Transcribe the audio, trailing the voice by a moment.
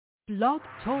Blog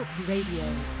Talk Radio.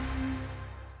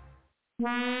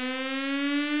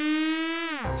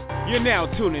 You're now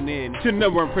tuning in to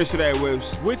number one Prince of the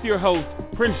Airwaves with your host,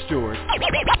 Prince George.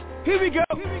 Here we go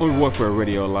on Warfare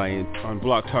Radio Alliance on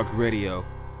Blog Talk Radio.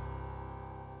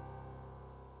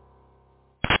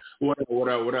 What up,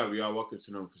 y'all? Welcome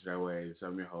to number Prince of the Airwaves.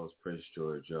 I'm your host, Prince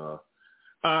George, y'all.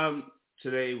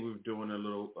 Today we're doing a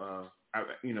little,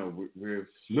 we're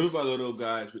little by little,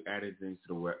 guys. We added things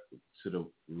to the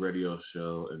radio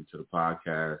show and to the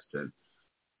podcast and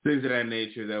things of that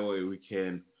nature. That way we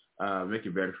can make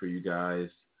it better for you guys.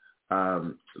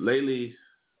 Lately,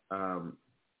 I've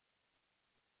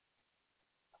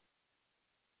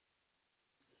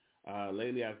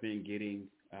been getting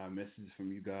messages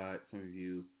from you guys, some of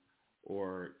you,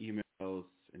 or emails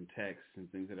and texts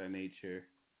and things of that nature,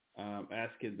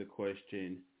 asking the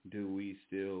question, do we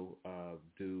still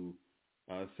do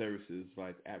services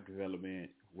like app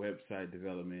development, website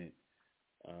development,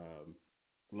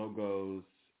 logos,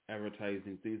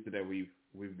 advertising, things that we've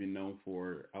been known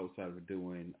for outside of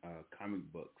doing comic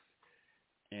books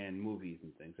and movies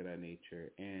and things of that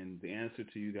nature? And the answer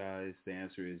to you guys, the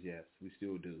answer is yes, we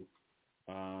still do.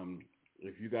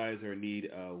 If you guys are in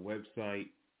need of website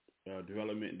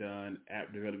development done,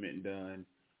 app development done,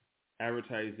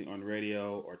 advertising on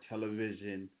radio or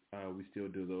television, we still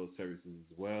do those services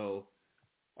as well.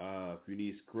 If you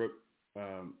need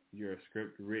your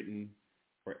script written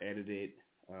or edited,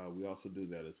 we also do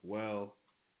that as well.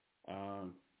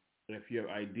 If you have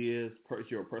ideas,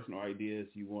 your personal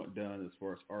ideas you want done as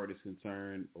far as art is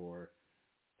concerned, or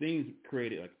things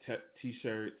created like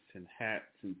t-shirts and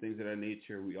hats and things of that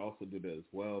nature, we also do that as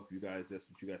well. If you guys, that's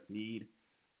what you guys need.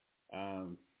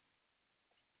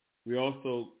 We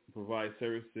also provide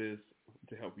services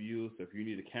to help you. So if you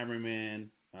need a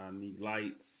cameraman, need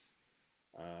lights,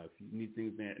 if you need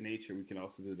things of that nature, we can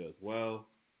also do that as well.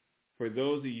 For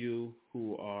those of you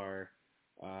who are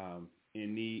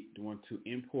in need, want to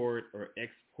import or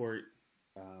export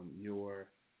your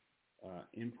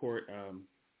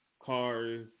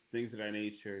cars, things of that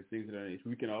nature,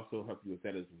 we can also help you with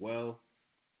that as well.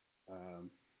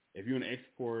 If you want to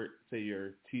export, say,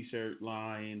 your t-shirt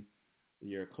line,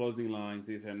 your clothing line,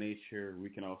 things of that nature, we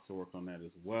can also work on that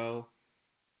as well.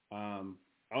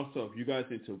 Also, if you guys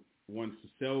want to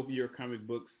sell your comic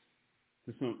books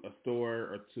to a store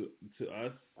or to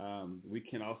us, we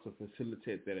can also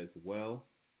facilitate that as well.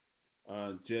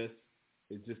 It just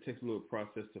takes a little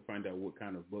process to find out what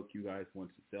kind of book you guys want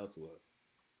to sell to us.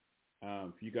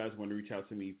 If you guys want to reach out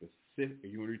to me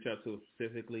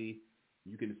specifically,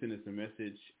 you can send us a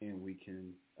message and we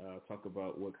can talk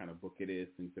about what kind of book it is,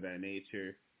 things of that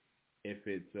nature, if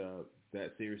it's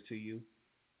that serious to you.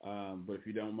 But if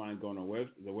you don't mind going on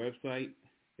the website,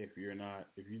 if you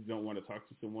don't want to talk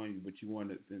to someone, but you want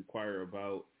to inquire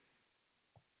about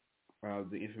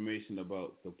the information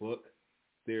about the book,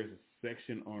 there's a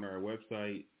section on our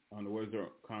website, on the Warzone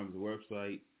Comics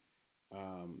website.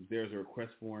 There's a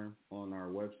request form on our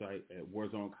website at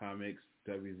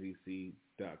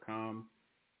warzonecomicswzc.com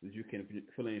that you can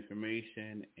fill in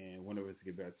information, and one of us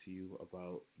get back to you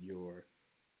about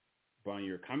buying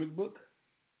your comic book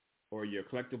or your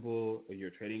collectible or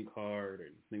your trading card or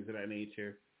things of that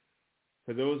nature.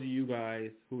 For those of you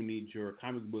guys who need your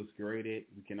comic books graded,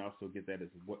 we can also get that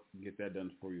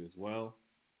done for you as well.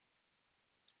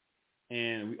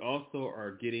 And we also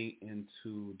are getting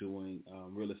into doing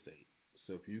real estate.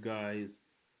 So if you guys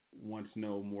want to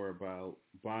know more about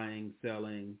buying,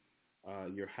 selling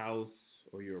your house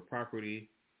or your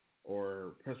property,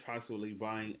 or possibly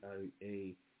buying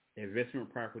a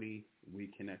investment property, we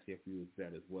can actually help you with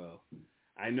that as well.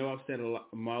 I know I've said a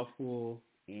mouthful,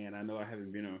 and I know I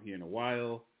haven't been on here in a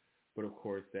while, but of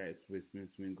course that's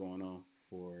been going on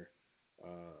for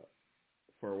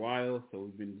a while. So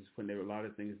we've been just putting a lot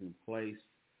of things in place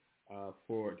to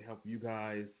help you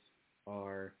guys,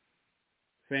 our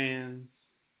fans,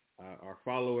 our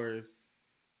followers,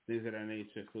 things of that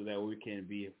nature, so that we can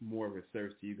be more of a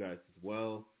service to you guys as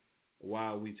well.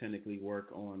 While we technically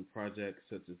work on projects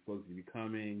such as books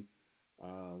becoming,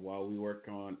 while we work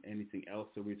on anything else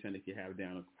that we technically have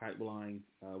down the pipeline,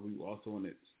 we also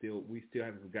we still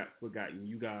haven't forgotten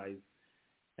you guys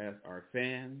as our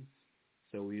fans.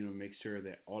 So we make sure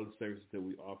that all the services that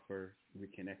we offer, we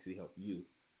can actually help you.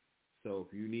 So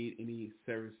if you need any of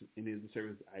the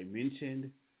services I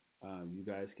mentioned, you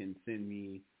guys can send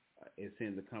me,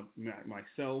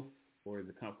 myself or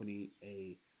the company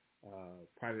a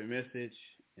private message,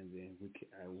 and then if you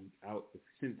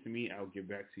send it to me, I'll get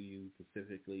back to you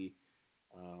specifically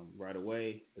right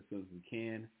away as soon as we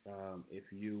can.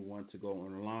 If you want to go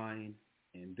online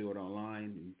and do it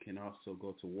online, you can also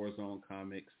go to Warzone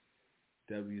Comics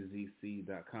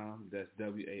WZC.com. That's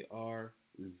WARZONECOMICS.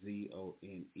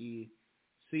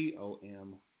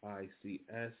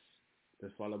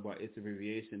 That's followed by its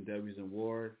abbreviation, W's in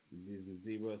War, Z's in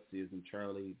Zebra, C is in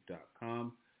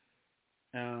Charlie.com.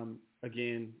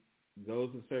 Again, those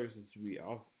are services we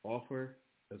offer,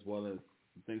 as well as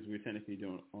the things we're technically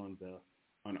doing on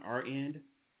our end.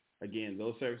 Again,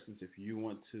 those services, if you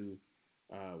want to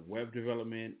web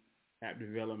development, app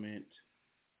development,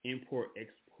 import,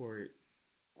 export,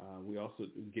 we also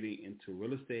getting into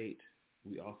real estate.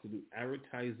 We also do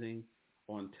advertising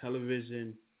on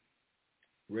television,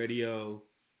 radio,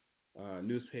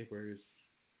 newspapers,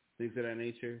 things of that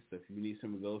nature. So if you need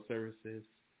some of those services,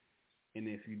 and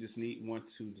if you just want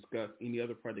to discuss any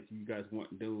other project you guys want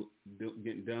to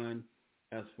get done,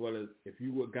 as well as if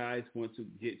you guys want to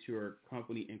get your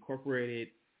company incorporated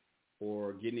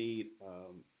or need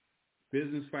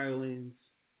business filings,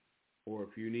 or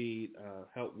if you need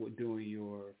help with doing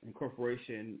your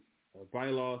incorporation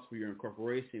bylaws for your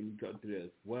incorporation, we got to do that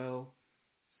as well.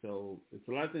 So it's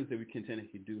a lot of things that we can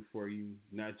technically do for you,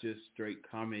 not just straight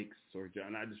comics or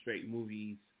not just straight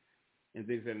movies and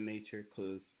things of that nature,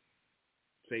 because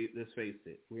let's face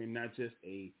it, we're not just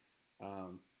a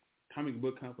comic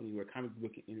book company, we're a comic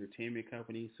book and entertainment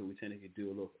company, so we tend to do a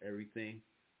little of everything.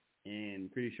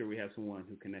 And pretty sure we have someone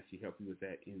who can actually help you with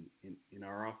that in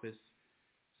our office.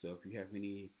 So if you have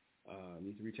any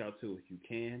need to reach out to us, you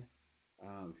can.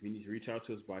 If you need to reach out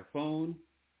to us by phone,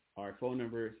 our phone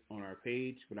number is on our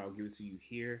page, but I'll give it to you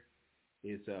here.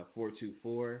 It's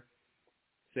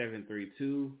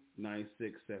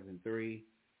 424-732-9673.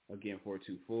 Again,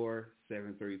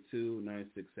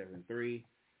 424-732-9673.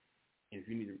 And if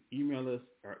you need to email us,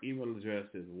 our email address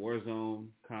is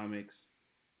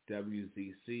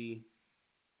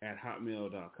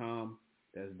warzonecomics.wzc@hotmail.com.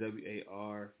 That's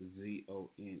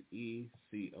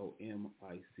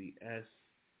WARZONECOMICS.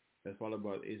 That's followed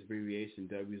by its abbreviation,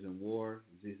 W's in War,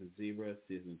 Z is in Zebra,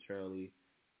 C is in Charlie,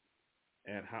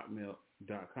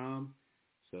 @hotmail.com.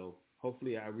 So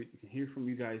hopefully I can hear from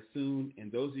you guys soon.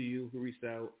 And those of you who reached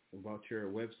out about your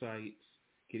websites,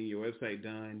 getting your website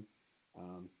done,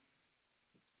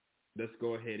 let's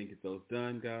go ahead and get those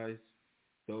done, guys.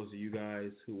 Those of you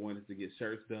guys who wanted to get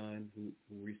shirts done, who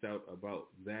reached out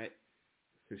about that,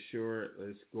 for sure,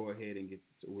 let's go ahead and get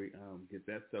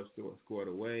that stuff squared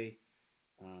away.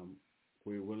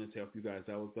 We're willing to help you guys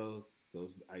out with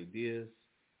those ideas.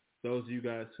 Those of you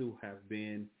guys who have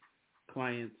been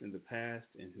clients in the past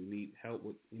and who need help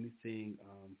with anything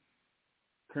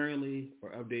currently,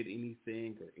 or update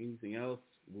anything or anything else,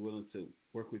 we're willing to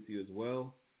work with you as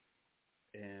well.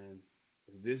 And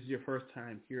if this is your first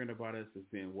time hearing about us, it's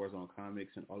been Warzone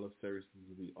Comics and all the services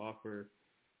we offer.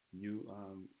 You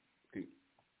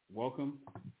welcome,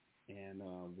 and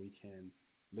we can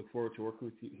look forward to working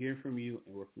with you, hearing from you,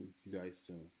 and working with you guys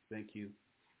soon. Thank you,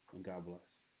 and God bless.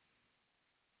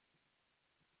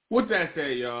 With that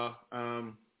said, y'all,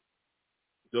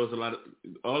 there's a lot of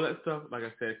all that stuff. Like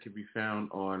I said, can be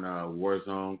found on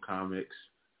Warzone Comics,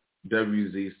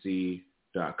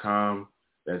 WZC.com.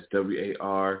 That's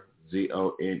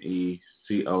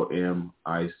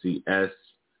WARZONECOMICS.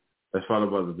 That's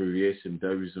followed by the abbreviation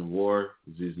W's in War,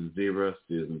 Z's in Zebra,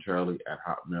 C is in Charlie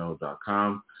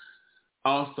 @hotmail.com.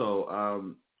 Also,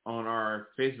 on our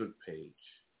Facebook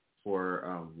page for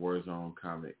Warzone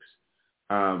Comics,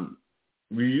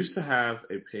 we used to have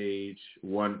a page,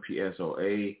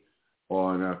 1PSOA,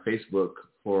 on Facebook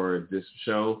for this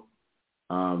show.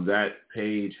 That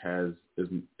page is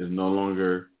no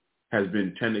longer, has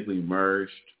been technically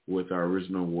merged with our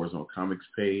original Warzone Comics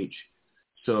page.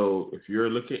 So if you're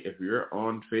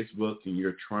on Facebook and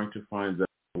you're trying to find the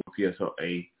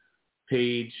PSOA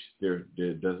page, there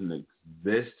doesn't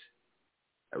exist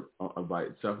by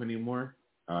itself anymore.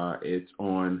 It's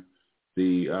on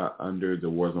the under the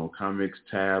Warzone Comics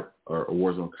tab, or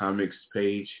Warzone Comics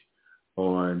page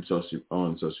on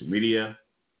social media.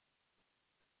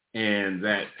 And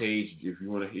that page, if you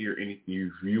want to hear anything,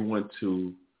 if you want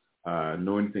to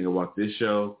know anything about this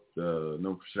show, the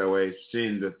No Show Way,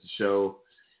 seeing that the show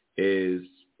is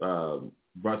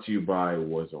brought to you by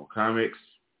Warzone Comics,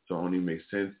 so it only makes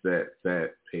sense that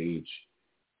that page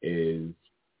is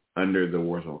under the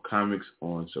Warzone Comics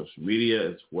on social media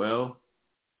as well.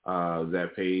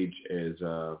 That page is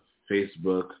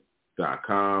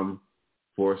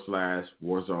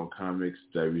facebook.com/Warzone Comics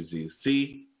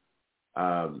WZC.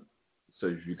 So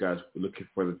if you guys are looking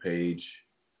for the page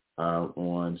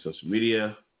on social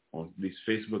media, on at least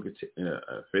Facebook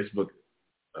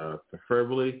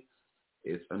preferably,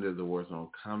 it's under the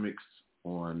Warzone Comics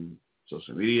on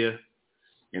social media,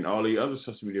 and all the other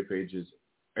social media pages.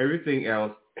 Everything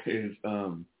else is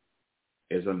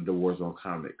is under the Warzone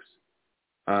Comics,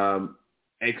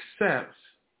 except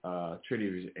Trinity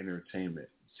Vision Entertainment.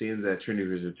 Seeing that Trinity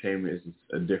Vision Entertainment is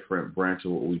a different branch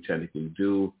of what we technically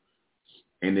do,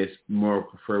 and it's more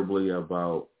preferably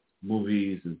about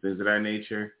movies and things of that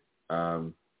nature.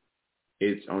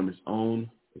 It's on its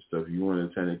own. So if you want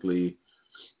to technically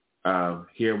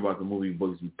hear about the movie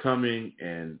Books Becoming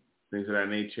and things of that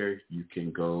nature, you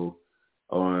can go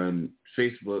on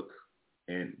Facebook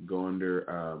and go under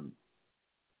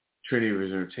Trinity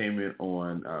Vision Entertainment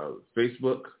on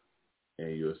Facebook,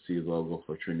 and you'll see the logo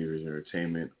for Trinity Vision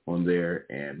Entertainment on there,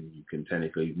 and you can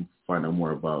technically find out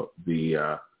more about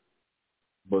the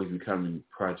Books Becoming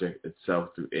project itself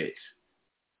through it.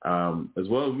 As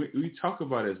well, we talk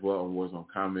about it as well on Warzone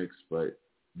Comics, but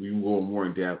we can go more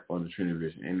in depth on the Trinity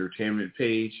Vision Entertainment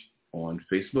page on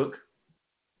Facebook.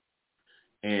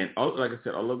 And like I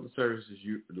said, all of the services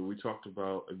that we talked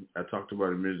about, I talked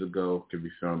about a minute ago, can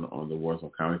be found on the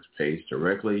Warzone Comics page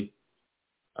directly,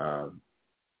 and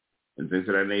things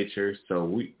of that nature. So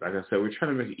like I said, we're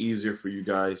trying to make it easier for you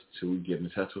guys to get in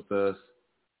touch with us,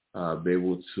 be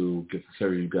able to get the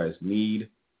service you guys need,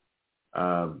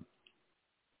 things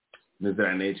of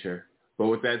that nature. But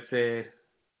with that said,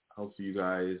 hopefully you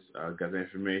guys got the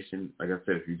information. Like I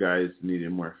said, if you guys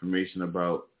needed more information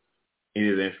about any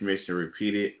of the information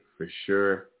repeated, for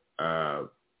sure,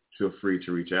 feel free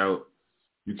to reach out.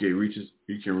 You can reach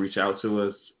out to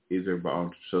us either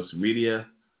on social media,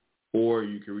 or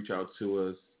you can reach out to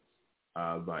us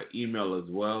by email as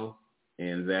well.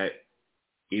 And that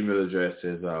email address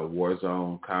is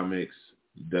Warzone Comics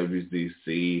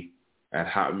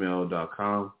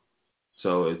WZC@hotmail.com.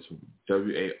 So it's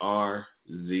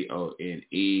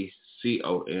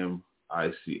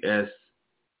WARZONECOMICS.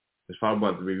 It's followed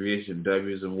by the abbreviation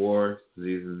W as in War,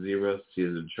 Z as in Zebra, C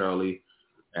as in Charlie,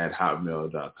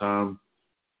 @hotmail.com.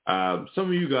 Some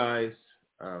of you guys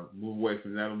move away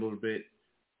from that a little bit.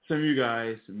 Some of you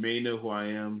guys may know who I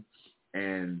am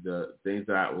and the things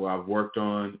that I've worked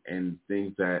on and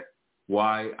things that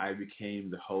why I became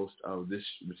the host of this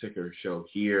particular show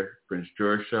here, Prince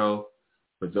George Show.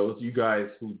 For those of you guys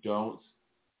who don't,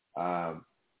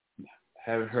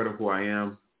 haven't heard of who I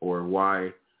am or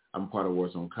why I'm part of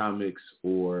Warzone Comics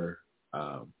or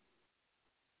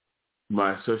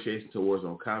my association to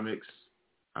Warzone Comics,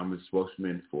 I'm a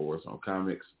spokesman for Warzone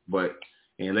Comics. But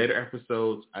in later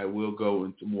episodes, I will go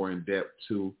into more in depth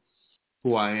to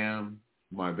who I am,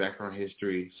 my background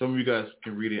history. Some of you guys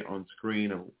can read it on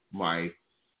screen of my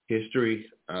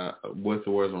history with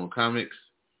the Warzone Comics.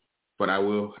 But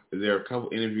there are a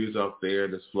couple interviews out there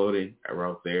that's floating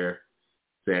around there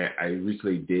that I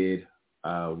recently did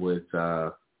with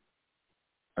a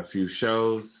few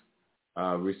shows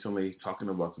recently talking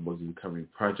about the Books Becoming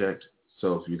project.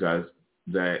 So if you guys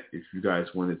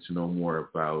wanted to know more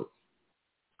about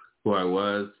who I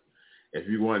was, if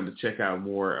you wanted to check out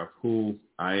more of who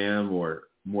I am or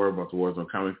more about the Warzone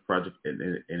Comics project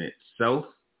in itself,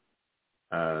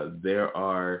 there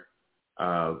are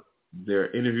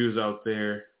interviews out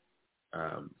there.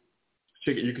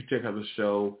 You can check out the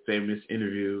show, Famous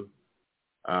Interview,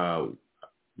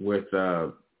 with,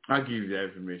 I'll give you that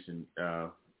information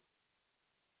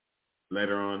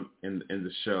later on in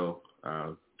the show.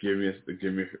 Give me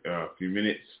a few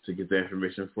minutes to get that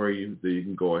information for you, so you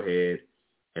can go ahead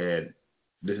and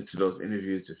listen to those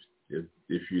interviews if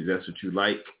that's what you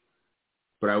like.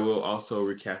 But I will also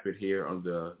recap it here on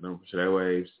the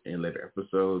airwaves in later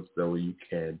episodes, so way you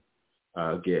can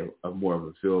get more of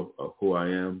a feel of who I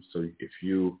am. So if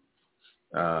you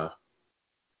can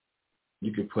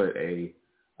put a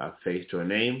face to a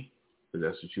name, because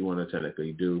that's what you want to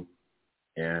technically do.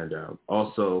 And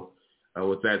also,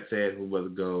 with that said, we're about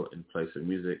to go and play some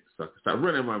music so I can stop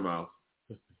running my mouth,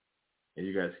 and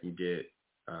you guys can get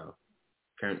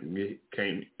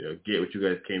what you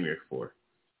guys came here for.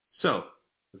 So,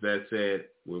 with that said,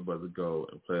 we're about to go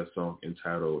and play a song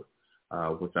entitled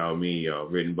Without Me,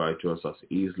 written by Joe Sauce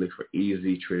Easily for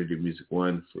Easy, Trinity Music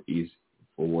One for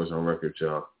Warzone Records,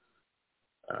 y'all.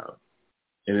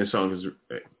 And the song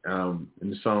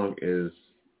is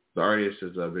the artist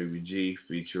is Baby G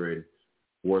featuring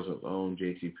Warzone's own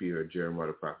JTP or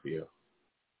Jeremiah Propio.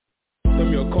 Some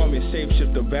of y'all call me a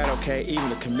shapeshifter, battle cat,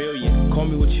 even a chameleon. Call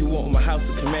me what you want, my house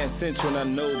is command central, and I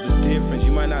know the difference.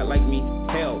 You might not like me,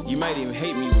 hell, you might even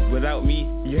hate me. Without me,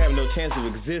 you have no chance of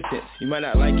existence. You might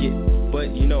not like it,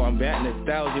 but you know I'm batting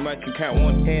 1,000. You might can count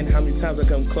one hand how many times I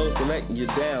come close to letting you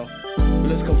down.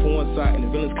 Villains come from one side and the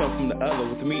villains come from the other.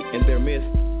 With me in their midst,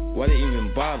 why they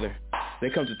even bother? They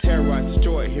come to terrorize,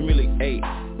 destroy, humiliate.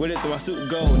 Where did my suit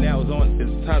go? Now it's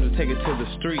time to take it to the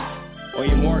streets. On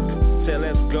your mark, say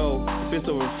let's go. Fist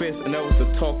over fist, and that was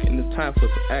the talk, and it's time for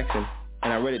some action.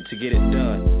 And I'm ready to get it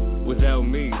done. Without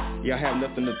me, y'all have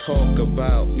nothing to talk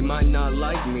about. You might not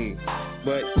like me,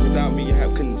 but without me, you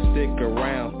couldn't stick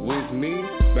around. With me,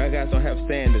 bad guys don't have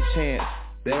stand a chance.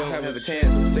 They don't have a chance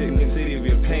to sit in the city of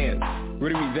your pants.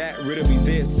 Rid of me that, rid of me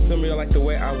this. Some of you like the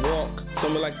way I walk,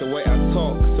 some of you like the way I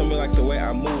talk, some of you like the way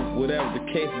I move. Whatever the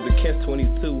case is, a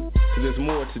catch-22, cause there's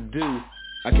more to do.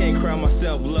 I can't crown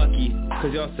myself lucky,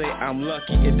 cause y'all say I'm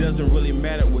lucky. It doesn't really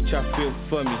matter what y'all feel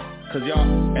for me, cause y'all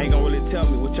ain't gonna really tell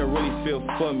me what y'all really feel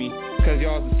for me. Cause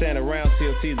y'all stand around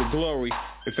till see the glory.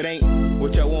 If it ain't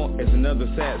what y'all want, it's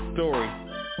another sad story.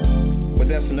 But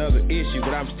that's another issue,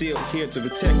 but I'm still here to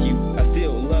protect you. I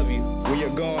still love you. When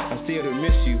you're gone, I'm still to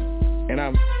miss you. And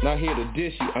I'm not here to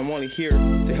dish you. I'm only here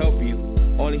to help you.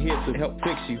 Only here to help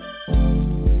fix you.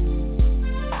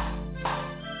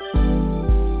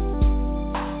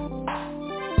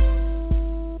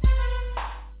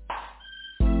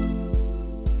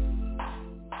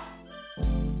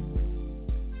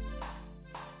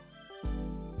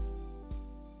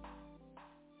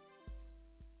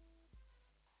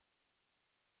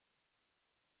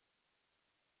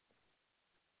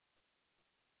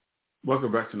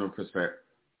 Welcome back to No Perspective.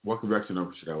 Welcome back to No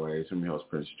Perspective Airwaves. I'm your host,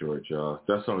 Prince George.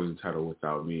 That song is entitled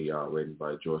Without Me, written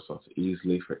by George Salter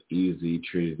Easley for Easy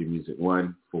Trinity Music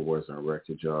 1 for Warzone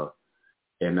record, y'all.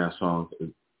 And that song,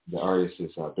 the artist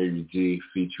is Baby G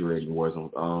featuring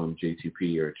Warzone's own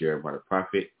JTP or Jeremiah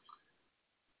Prophet.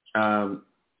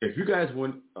 If you guys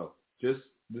want, just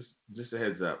a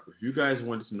heads up. If you guys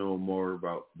want to know more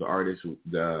about the artists,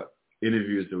 the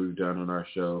interviews that we've done on our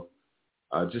show,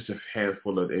 just a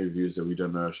handful of interviews that we've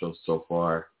done on our show so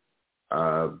far,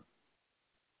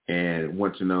 and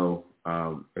want to know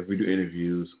if we do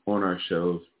interviews on our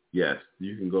shows, yes,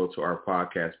 you can go to our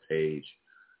podcast page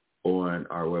on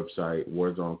our website,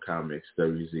 Warzone Comics,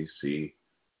 WZC.com,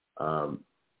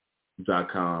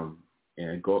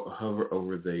 and go hover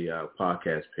over the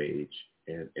podcast page,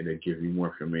 and it'll give you more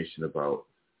information about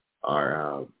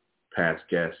our past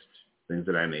guests, things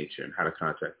of that nature, and how to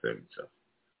contact them and stuff.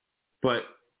 But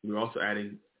we're also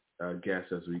adding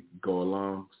guests as we go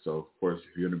along. So, of course,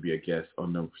 if you're going to be a guest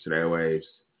on No Percent Airwaves,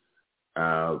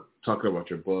 talking about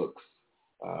your books,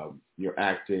 your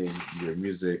acting, your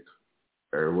music,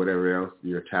 or whatever else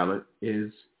your talent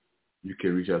is, you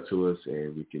can reach out to us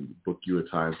and we can book you a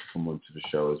time to come onto the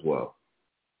show as well,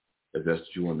 if that's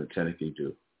what you want to technically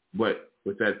do. But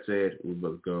with that said, we're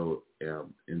going to go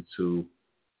into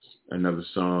another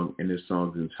song, and this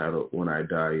song is entitled When I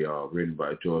Die, y'all, written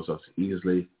by George Salter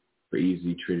Easley for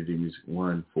Easy Trinity Music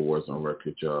 1 for Warzone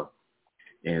record, y'all.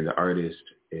 And the artist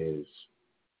is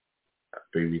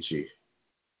Baby G.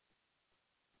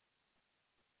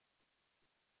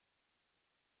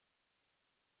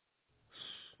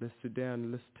 Let's sit down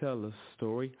and let's tell a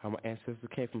story. How my ancestors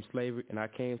came from slavery and I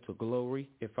came to glory.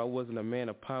 If I wasn't a man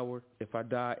of power, if I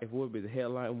died, it would be the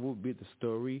headline, it would be the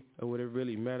story. Or would it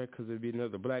really matter? Because it'd be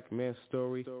another black man's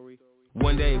story.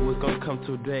 One day was gonna come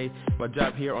to a day. My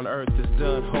job here on earth is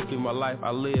done. Hopefully my life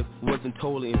I live wasn't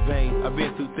totally in vain. I've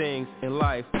been through things in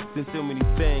life, seen so many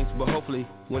things, but hopefully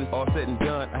when it's all said and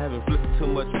done, I haven't inflicted too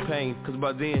much pain. Cause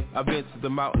by then I've been to the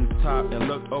mountain top and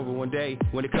looked over one day.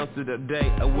 When it comes to that day,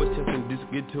 I wish I can just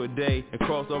get to a day and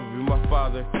cross over with my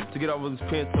father to get over this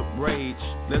pent up rage.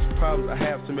 There's problems I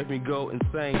have to make me go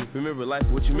insane. Remember, life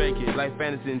what you make it, life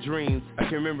fantasy and dreams. I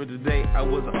can remember the day I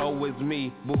wasn't always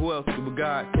me, but who else but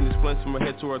God can explain from my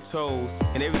head to our toes,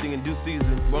 and everything in due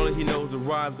season. But only he knows the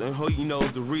rhymes and only he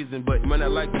knows the reason. But you might not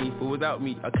like me, but without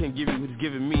me, I couldn't give you what he's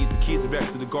giving me. The keys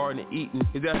back to the garden of Eden.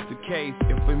 If that's the case,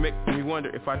 if it makes me wonder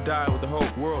if I die, would the whole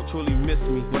world truly miss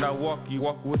me? When I walk, you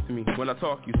walk with me. When I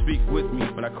talk, you speak with me.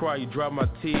 When I cry, you dry my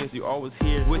tears. You're always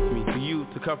here with me. For you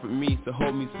to comfort me, to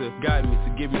hold me, to guide me,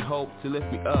 to give me hope, to lift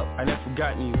me up. I never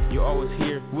forgotten you. You're always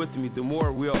here with me. The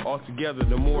more we are all together,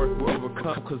 the more we'll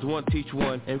overcome. Cause one teach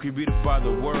one, and we can beautify the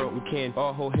world. We can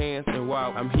all hold hands, and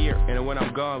while I'm here and when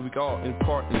I'm gone, we can all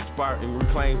impart, inspire, and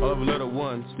reclaim all of the little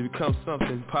ones to become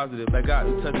something positive. Like God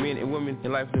and touch men and women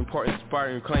in life to impart,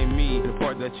 inspire, and reclaim me, the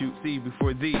part that you see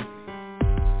before thee.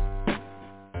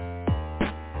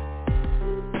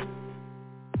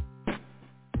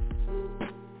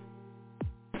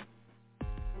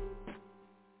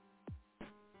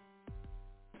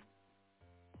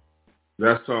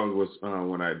 That song was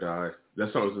When I Die.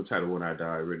 That song was entitled When I Die,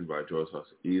 written by George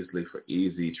Salter Easley for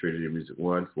Easy Trinity Music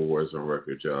 1 for Warzone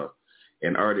record, y'all.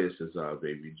 And artist is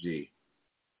Baby G.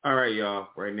 All right, y'all.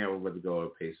 Right now we're about to go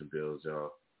and pay some bills,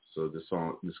 y'all. So this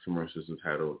commercial is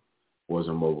entitled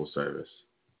Warzone Mobile Service.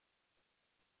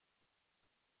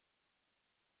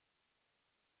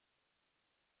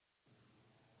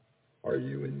 Are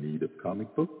you in need of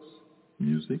comic books,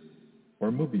 music,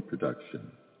 or movie production,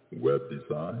 web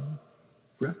design,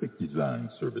 graphic design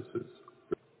services?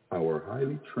 Our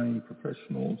highly trained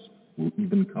professionals will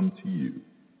even come to you.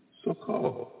 So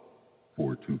call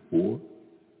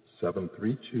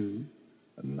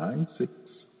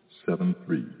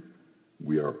 424-732-9673.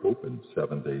 We are open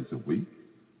 7 days a week,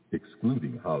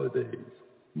 excluding holidays,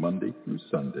 Monday through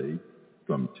Sunday,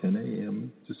 from 10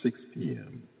 a.m. to 6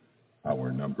 p.m.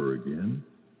 Our number again,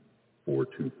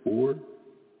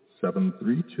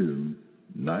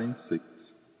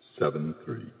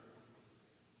 424-732-9673.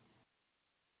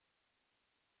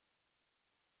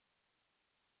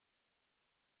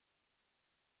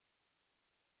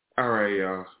 All right,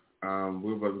 y'all.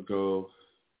 We're about to go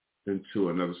into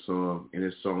another song, and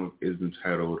this song is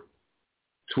entitled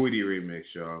Tweety Remix,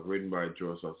 y'all. Written by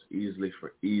George Easley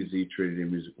for Easy Trinity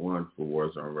Music One for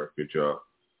Warzone Record, y'all.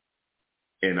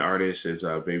 And the artist is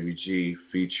Baby G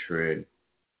featuring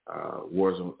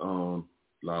Warzone own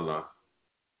La.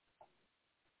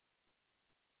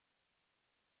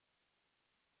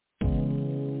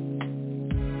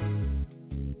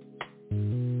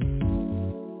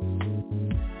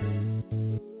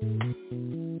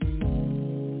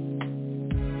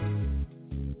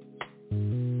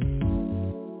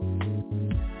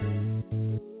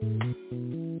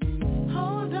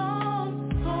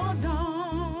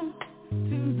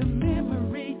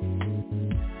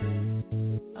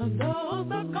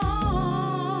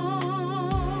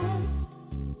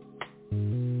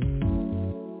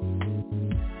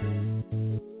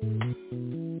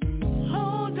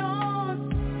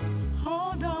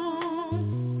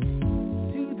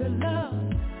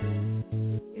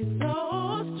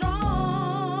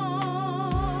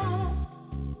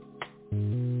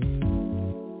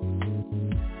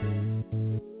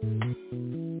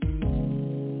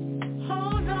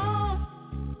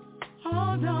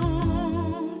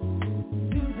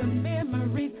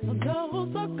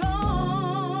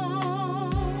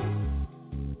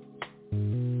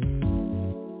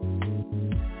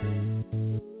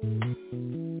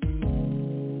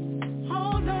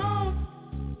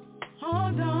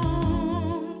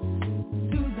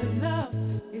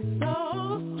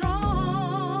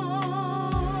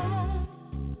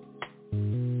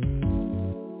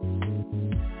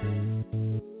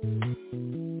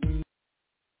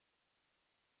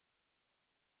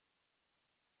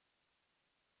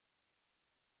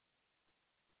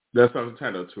 That song's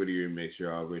entitled Tweety Remix,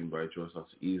 y'all, written by George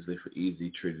Easley for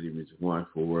Easy Trinity Music One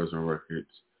for Warzone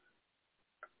Records.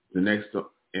 The next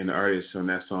and the artist on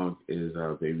that song is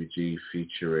Baby G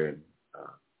featuring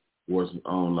Warzone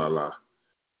own La.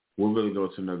 We're going to go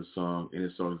to another song, and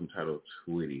this song is entitled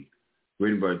Tweety,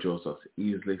 written by George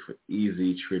Easley for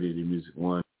Easy Trinity Music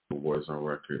One for Warzone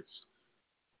Records.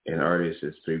 And the artist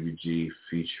is Baby G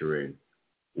featuring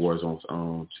Warzone's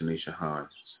own Tanisha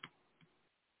Hines.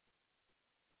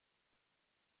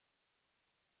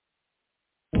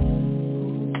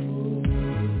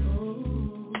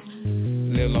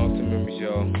 Live long to memories,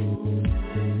 y'all.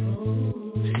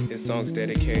 This song's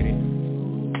dedicated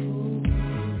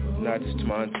not just to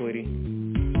my Aunt Tweety.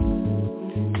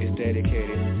 It's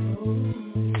dedicated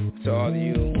to all of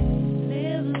you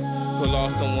who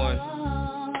lost someone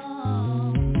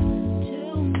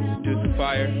due to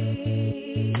fire.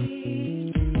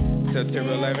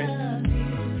 September 11th,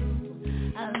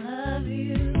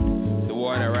 the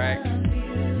war in Iraq,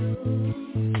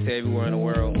 to everywhere in the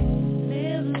world.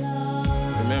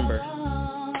 Remember,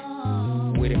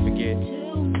 we didn't forget.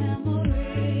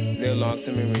 Live long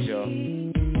to memories, y'all.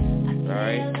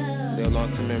 Alright? Live long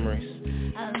to memories.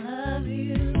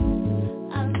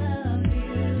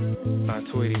 Aunt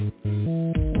Tweety,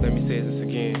 let me say this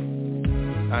again.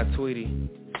 Aunt Tweety,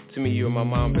 to me you are my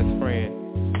mom's best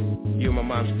friend. You're my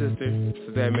mom's sister,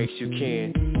 so that makes you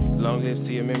kin. Long live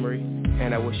to your memory,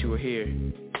 and I wish you were here.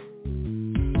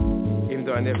 Even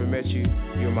though I never met you,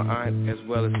 you're my aunt as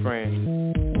well as friend.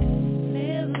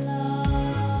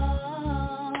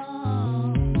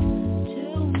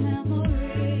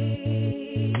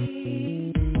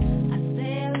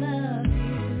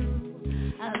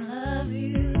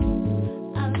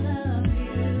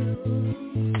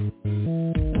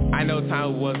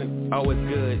 Time wasn't always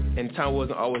good, and time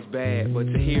wasn't always bad,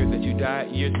 but to hear that you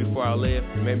died years before I lived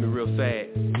made me real sad.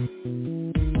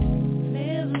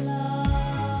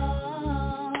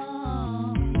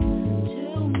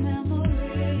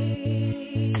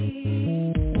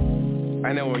 I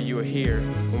I know when you were here,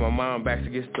 when my mom backs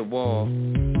against the wall.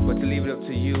 But to leave it up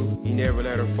to you, you never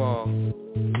let her fall.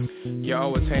 You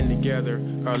always hang together,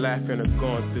 or laughing or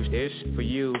going through ish. For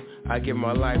you, I give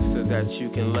my life so that you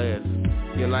can live.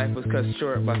 Your life was cut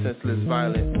short by senseless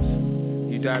violence.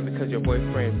 You died because your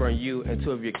boyfriend burned you and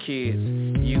 2 of your kids.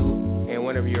 You and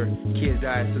one of your kids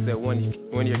died so that one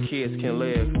of your kids can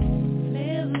live.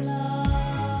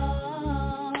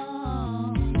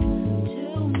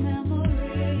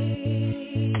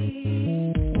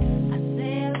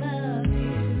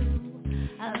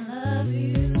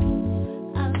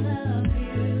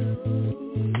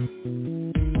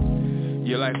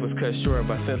 Your life was cut short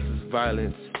by senseless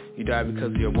violence. You died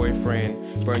because your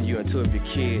boyfriend burned you and 2 of your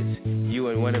kids. You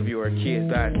and one of your kids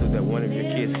died so that one of your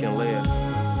kids can live.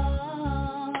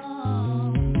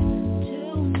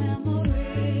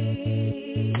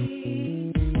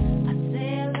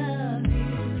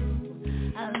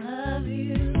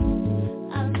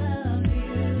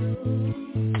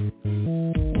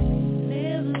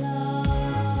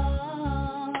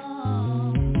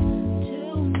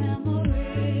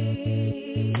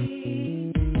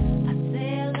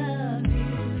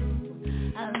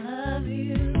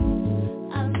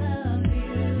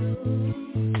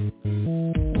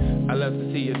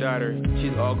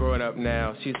 She's all grown up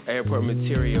now. She's airport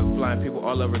material, flying people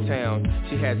all over town.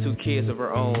 She had 2 kids of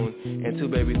her own and 2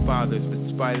 baby fathers. But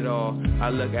despite it all, I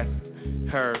look at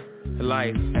her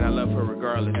life and I love her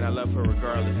regardless. And I love her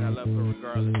regardless. And I love her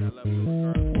regardless. And I love her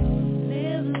regardless.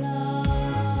 Live long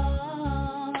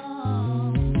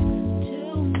to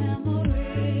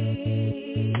memory.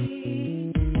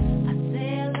 I say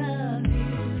I love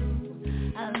you.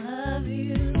 I love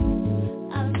you.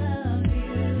 I love you.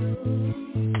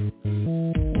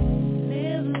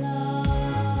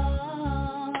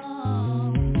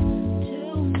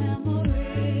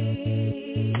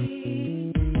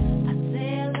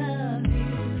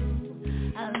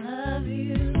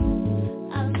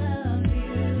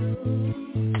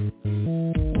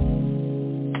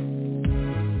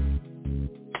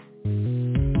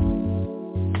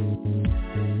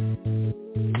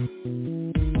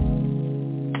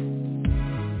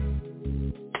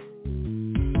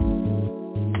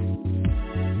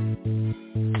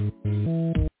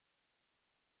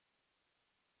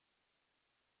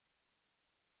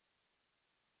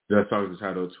 That song is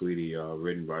titled Tweety,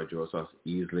 written by Joe Sauce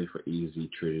Easily for Easy,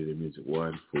 Treated in Music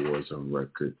 1 for Warzone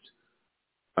Records.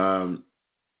 And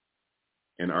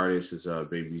artist is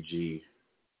Baby G,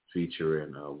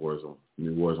 featuring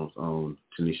Warzone's own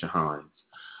Tanisha Hines.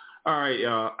 All right,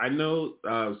 y'all. I know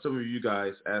some of you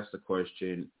guys asked the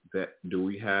question that do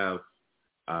we have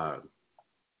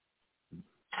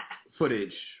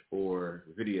footage or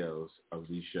videos of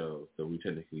these shows that we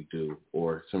technically do,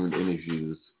 or some of the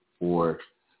interviews for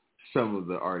some of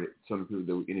the artists, some of the people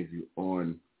that we interview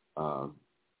on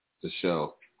the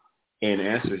show? And the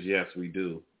answer is yes, we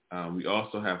do. We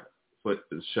also have put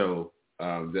the show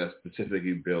that's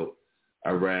specifically built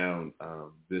around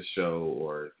this show,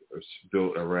 or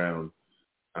built around,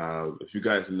 if you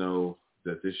guys know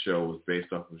that this show was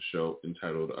based off of a show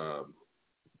entitled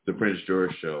The Prince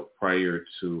George Show, prior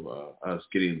to us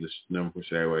getting this number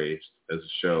for airwaves as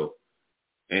a show.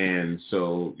 And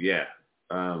so, yeah,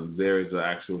 there is an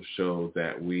actual show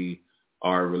that we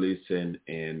are releasing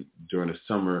during the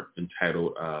summer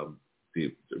entitled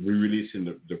re-releasing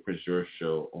the Prince George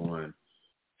Show on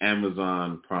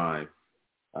Amazon Prime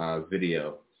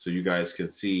Video. So you guys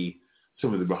can see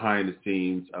some of the behind the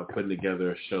scenes of putting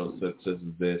together a show such as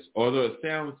this. Although it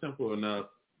sounds simple enough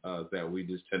that we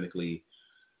just technically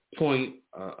point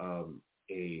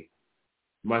a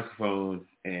microphone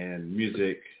and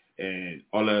music and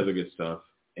all that other good stuff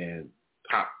and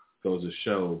pop goes a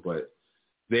show. But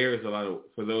there's a lot of,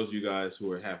 for those of you guys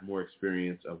who have more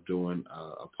experience of doing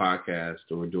a podcast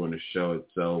or doing a show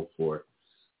itself or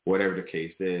whatever the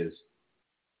case is,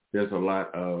 there's a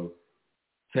lot of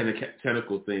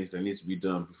technical things that needs to be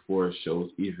done before a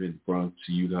show's even brought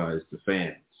to you guys, the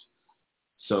fans.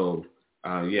 So,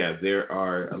 yeah, there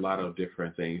are a lot of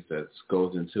different things that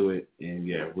goes into it. And,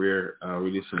 yeah, we're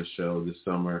releasing a show this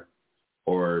summer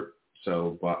or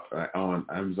so on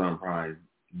Amazon Prime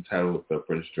entitled The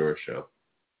Prince George Show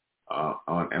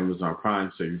on Amazon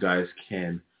Prime. So you guys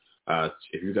can,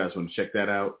 if you guys want to check that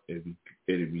out, it'd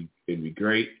be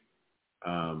great.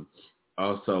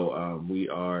 Also, we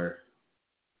are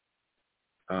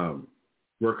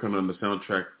working on the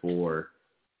soundtrack for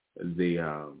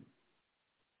the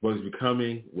What Is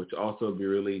Becoming, which also be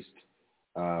released.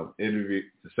 The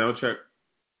soundtrack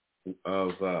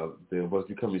of the What's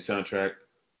Becoming soundtrack,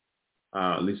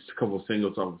 at least a couple of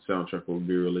singles off the soundtrack will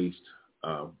be released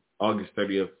August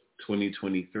 30th,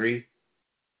 2023.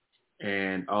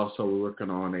 And also we're working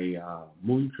on a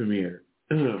movie premiere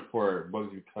for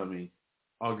Bugsy coming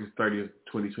August 30th,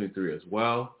 2023 as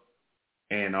well.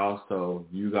 And also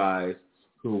you guys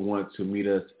who want to meet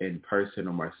us in person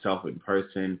or myself in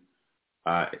person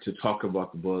to talk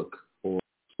about the book or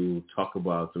to talk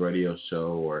about the radio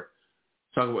show or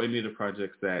talk about any of the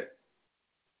projects that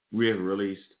we have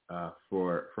released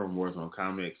from Warzone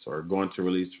Comics or going to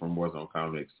release from Warzone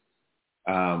Comics.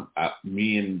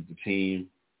 Me and the team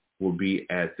will be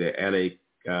at the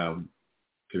N.A.A.O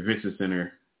Convention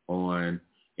Center in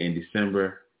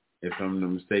December. If I'm not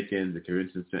mistaken, the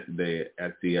convention center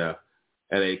at the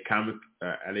N.A.A. Comic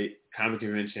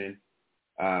Convention.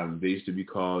 They used to be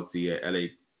called the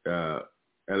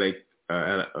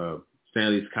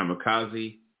Stanley's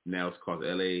Kamikaze. Now it's called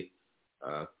the L.A.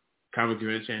 Comic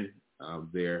Convention.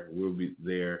 We'll be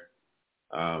there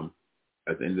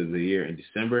at the end of the year in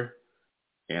December,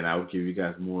 and I will give you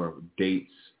guys more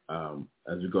dates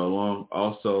as we go along.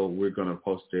 Also, we're going to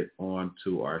post it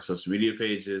onto our social media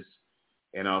pages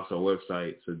and also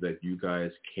website so that you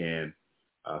guys can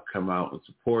come out and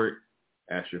support,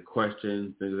 ask your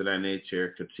questions, things of that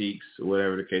nature, critiques,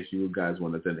 whatever the case you guys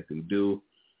want to technically do.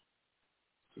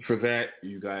 For that,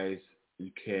 it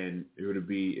would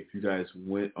be if you guys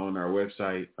went on our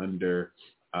website hover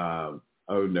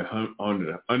over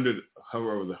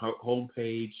the home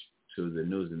page to the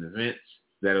news and events,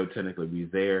 that'll technically be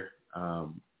there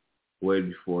way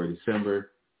before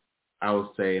December. I would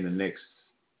say in the next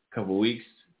couple of weeks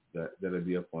that'll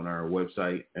be up on our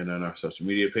website and on our social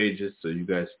media pages, so you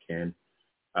guys can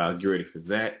get ready for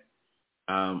that.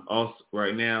 Also,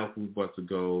 right now we're about to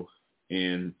go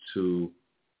into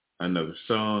another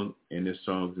song, and this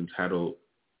song is entitled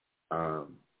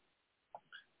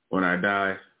 "When I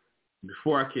Die."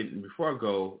 Before I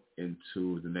go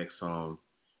into the next song,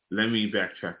 let me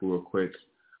backtrack real quick.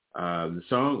 The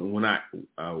song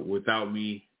 "Without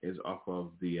Me" is off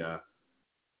of the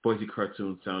Boise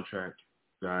cartoon soundtrack,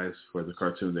 guys, for the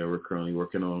cartoon that we're currently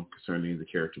working on concerning the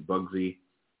character Bugsy.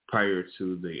 Prior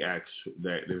to the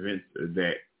event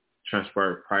that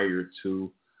transpired prior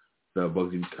to the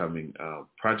Bugsy Becoming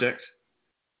project,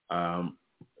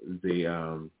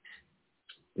 the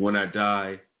 "When I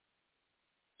Die"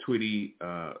 the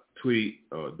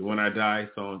 "When I Die"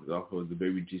 song is off of the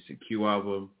Baby GCQ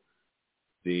album.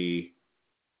 The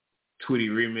Tweety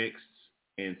remix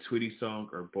and Tweety song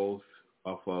are both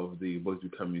off of the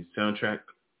Bugsy Becoming soundtrack.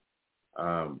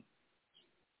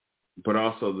 But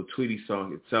also the Tweety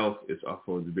song itself is off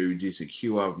of the Baby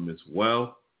GCQ album as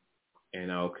well. And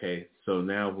okay, so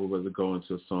now we're going to go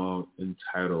into a song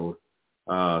entitled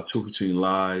 "Two Between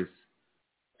Lies."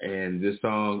 And this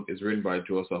song is written by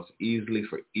Joel Sauce Easley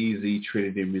for Easy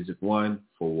Trinity Music One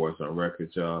for Warzone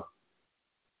Records, y'all.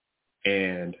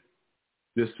 And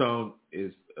this song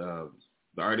is, the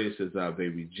artist is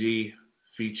Baby G,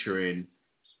 featuring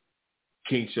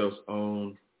King Show's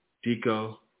own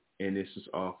Deco. And this is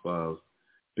off of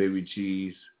Baby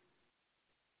G's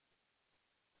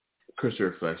Crystal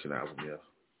Reflection album, yeah.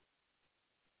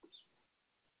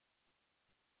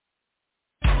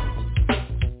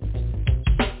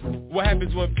 What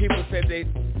happens when people say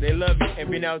they love you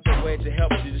and been out their way to help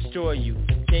to destroy you?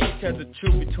 Can you tell the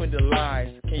truth between the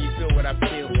lies? Can you feel what I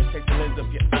feel and take the lens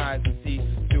of your eyes and see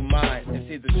through mine and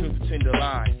see the truth between the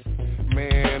lies?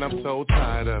 Man, I'm so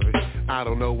tired of it. I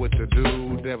don't know what to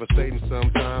do. Devastating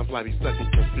sometimes, like be stuck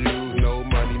and confused. No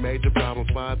money, major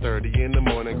problems. 5:30 in the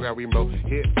morning, grab remote,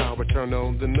 hit power, turn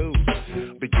on the news.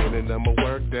 Beginning of my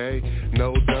work day.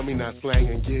 No dummy, not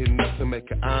slanging, getting up to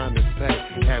make an honest pay.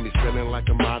 Had me feeling like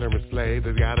a modern slave.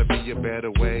 There's gotta be a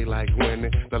better way, like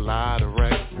winning the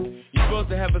lottery. You're supposed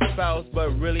to have a spouse, but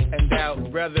really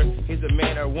endowed. Whether he's a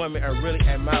man or woman or really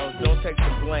a mouse. Don't take the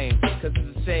blame, cause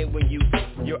it's a shame when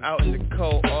you're out in the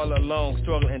cold all alone,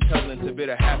 struggling and tugging to build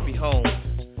a happy home.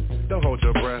 Don't hold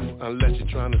your breath unless you're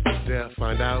trying to see death.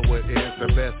 Find out what is the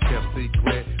best kept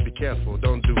secret. Be careful,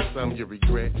 don't do something you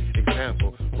regret.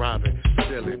 Example, robbing,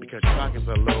 stealing, because your pockets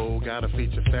are low. Gotta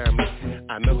feed your family.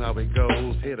 I know how it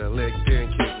goes. Hit a lick,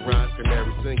 then kick rocks,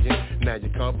 canary singing. Now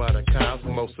you're caught by the cops.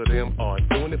 Most of them are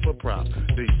doing it for props.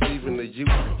 Deceiving the youth,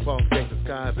 false gangster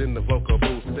skies in the vocal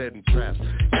booth, setting traps,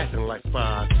 acting like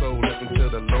spies. So listen to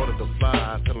the Lord of the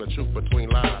Flies, telling the truth between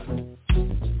lies.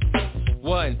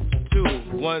 1, 2,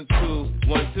 1, 2,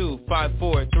 1, 2, 5,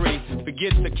 4, 3.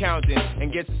 Forget the counting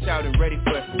and get to shouting, ready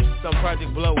for some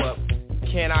project blow up.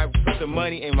 Can I put the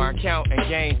money in my account and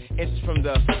gain interest from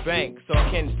the bank so I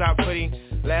can stop putting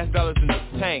last dollars in the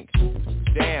tank?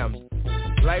 Damn,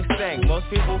 life stank. Most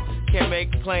people can't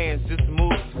make plans, just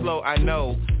move slow, I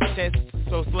know. Chance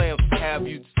so slim, have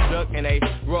you stuck in a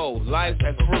row. Life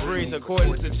as breeze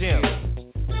according to Jim.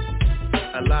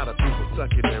 A lot of people stuck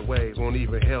in their ways, won't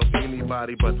even help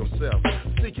anybody but themselves.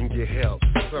 Seek and get help.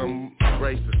 Some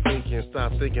race is thinking,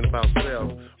 stop thinking about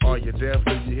self. Are you deaf?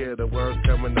 Do you hear the words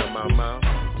coming out my mouth?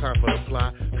 Time for the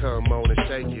plot, come on and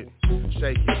shake it,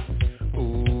 shake it.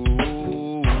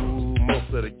 Ooh,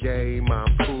 most of the game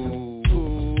I'm cool.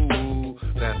 Ooh,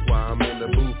 that's why I'm in the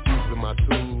booth using my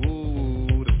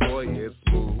tool. The boy is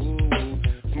smooth,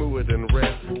 smoother than the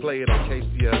rest. Play it on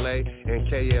KCLA and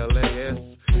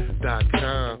KLAS.com.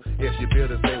 If you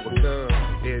build it, they will come.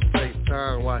 It takes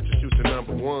time, watch you shoot the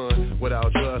number one.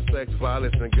 Without drugs, sex,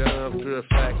 violence, and guns. Pure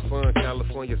facts, fun,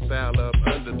 California style up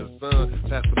under the sun.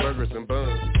 Past the burgers and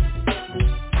buns.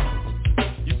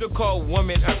 You still call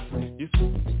woman, you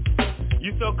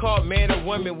still call man or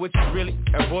woman, which is really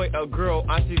a boy or girl.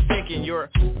 Auntie thinking you're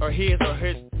or his or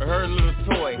her little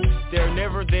toy. They're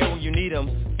never there when you need them.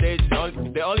 They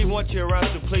only want you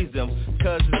around to please them.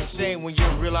 Cause it's a shame when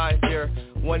you realize they're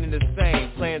one and the same,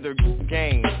 playing their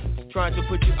game, trying to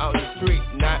put you out in the street,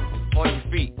 not on your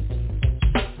feet.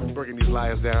 Breaking these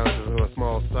liars down to a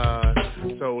small size.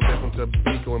 So listen to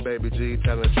Biko and Baby G,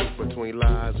 telling the truth between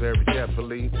lies very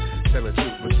carefully. Telling the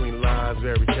truth between lies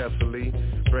very carefully.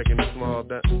 Breaking these small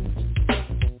down.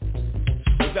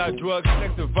 Without drugs,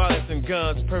 sex, and violence and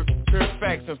guns, pure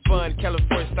facts and fun,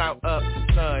 California style up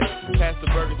the sun, past the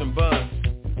burgers and buns.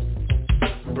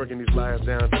 Breaking these lies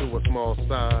down to a small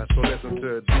size. So listen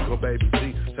to Biko, Baby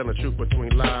G, telling the truth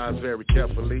between lies very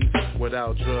carefully.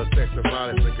 Without drugs, sex, and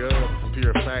violence and guns,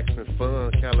 pure facts and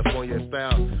fun, California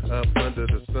style, up under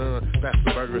the sun, past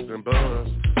the burgers and buns.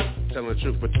 Telling the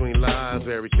truth between lies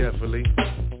very carefully.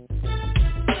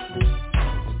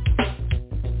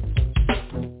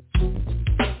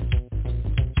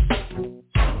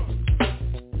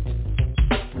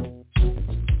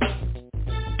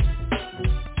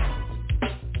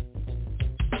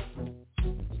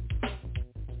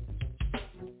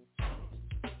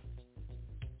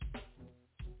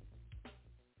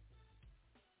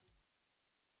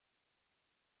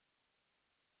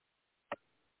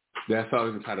 That song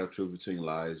is entitled Truth Between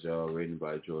Lies, y'all, written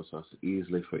by George Sacio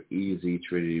Easley for Easy,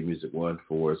 Trinity Music 1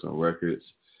 for Warzone Records.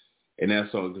 And that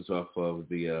song is off of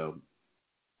the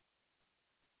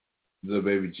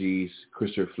Baby G's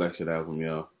Crystal Reflection album,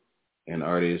 y'all. And the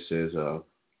artist is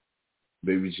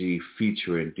Baby G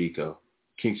featuring Deco,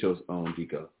 King Show's own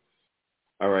Deco.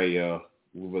 All right, y'all,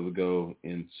 we're going to go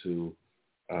into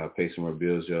pay some more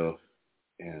bills, y'all.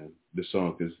 And this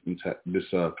song is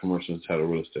commercial is entitled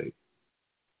Real Estate.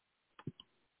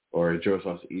 Or a George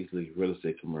Sacio Easley real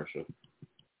estate commercial.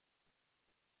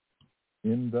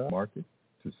 In the market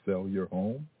to sell your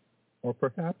home, or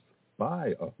perhaps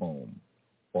buy a home,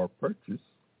 or purchase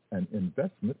an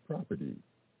investment property,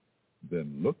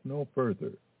 then look no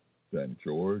further than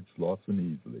George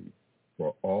Lawson Easley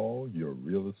for all your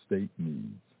real estate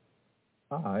needs.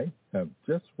 I have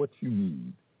just what you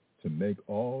need to make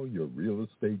all your real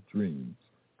estate dreams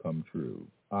come true.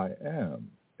 I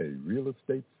am a real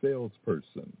estate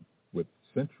salesperson with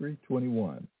Century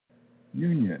 21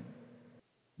 Union.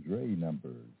 Dre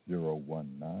number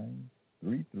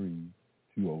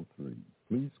 019-33203.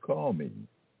 Please call me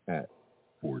at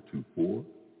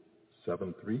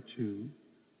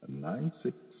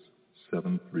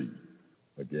 424-732-9673.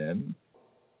 Again,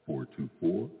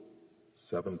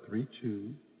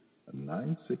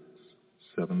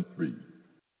 424-732-9673.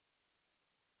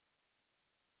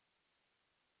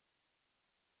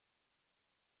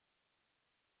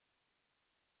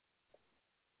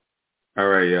 All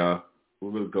right, y'all.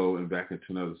 We're going to go back into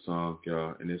another song,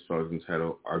 y'all. And this song is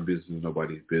entitled Our Business is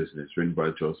Nobody's Business, written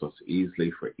by George Sacio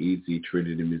Easley for Easy,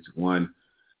 Trinity Music 1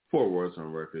 for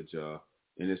Warzone Records, y'all.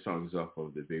 And this song is off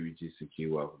of the Baby G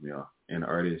CQ album, y'all. And the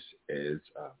artist is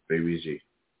Baby G.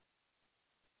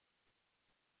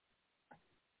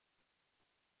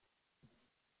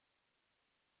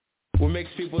 What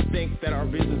makes people think that our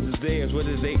business is theirs? Where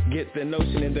do they get the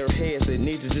notion in their heads? They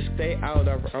need to just stay out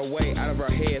of our way, out of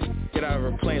our heads, get out of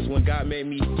our plans. When God made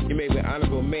me, he made me an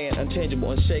honorable man,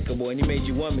 unchangeable, unshakable. And he made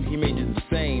you woman, he made you the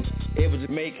same, able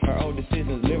to make our own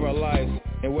decisions, live our lives,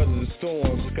 and weather the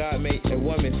storms. God made a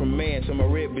woman from man, so my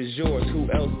rib is yours. Who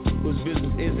else, whose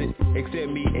business is it except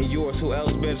me and yours? Who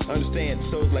else better understand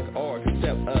souls like ours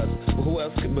except us? But who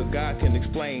else but God can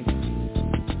explain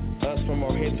us from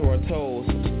our head to our toes?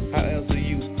 How else do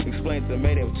you explain the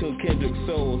mating of two kindred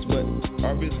souls? But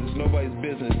our business is nobody's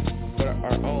business but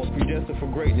our own, predestined for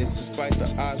greatness. Despite the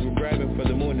odds, we're grabbing for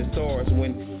the moon and stars.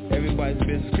 When everybody's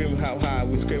business screaming how high,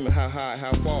 we're screaming how high,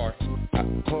 how far.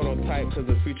 Hold on tight, cause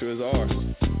the future is ours.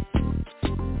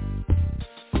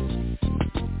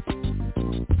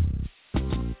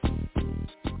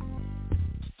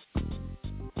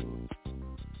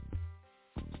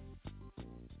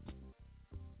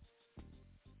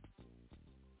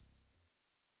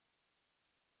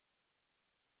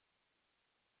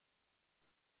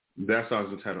 That song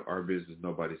is entitled "Our Business,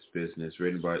 Nobody's Business."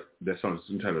 That song is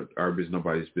entitled "Our Business,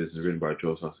 Nobody's Business." Written by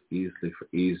Joe Sauce Easley for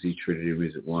Easy, Trinity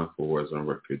Music One for Warzone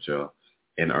Records, y'all.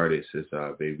 And artist is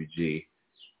Baby G.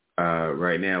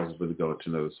 Right now, we're going to go into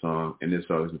another song, and this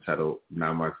song is entitled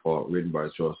 "Not My Fault." Written by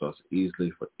Joe Sauce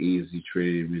Easley for Easy,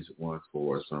 Trinity Music One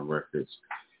for Warzone Records.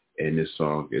 And this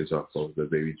song is off of the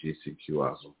Baby G CQ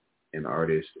album. And the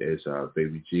artist is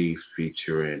Baby G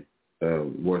featuring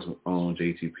Warzone's own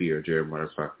JTP or Jeremiah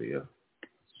Prophet.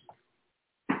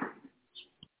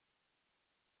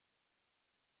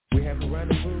 We have a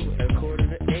rendezvous at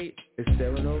 7:45. It's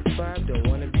 7:05, don't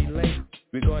want to be late.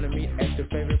 We're going to meet at your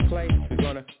favorite place. We're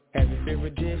going to have your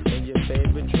favorite dish and your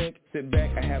favorite drink. Sit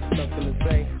back, I have something to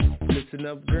say. Listen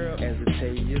up, girl, as I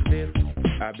tell you this.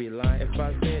 I'd be lying if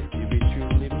I said you'd be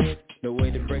truly missed. No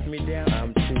way to break me down,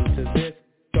 I'm true to this.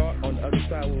 Start on the other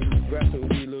side where the grass would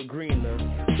be a little greener.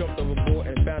 Jumped overboard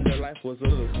and found that life was a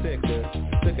little sicker.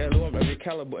 Took a loan of your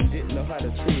caliber and didn't know how to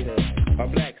treat her. My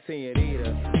black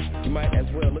senorita. You might as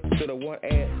well look to the one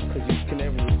ad, cause you can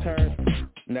never return.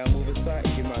 Now move aside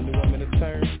and give my new woman a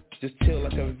turn. Just chill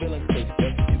like a villain, cause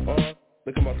that's what you are.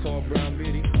 Look at my tall brown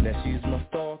beauty, now she's my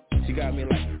star. She got me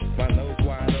like my nose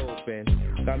wide open.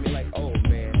 Got me like, oh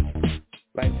man.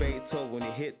 Like Beethoven when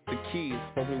he hit the keys.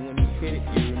 Hopefully when he hit it,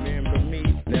 you remember me.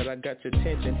 Now that I got your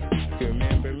attention, you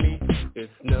remember me. It's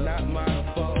not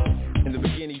my fault. In the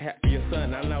beginning, you had your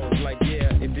son, and I was like,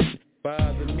 yeah, it didn't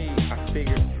bother me. I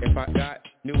figured if I got,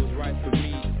 knew it was right for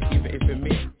me, even if it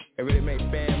meant it really made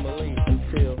family.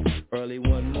 Until early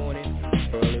one morning,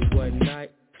 early one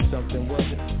night, something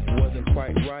wasn't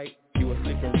quite right. You were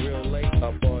sleeping real late,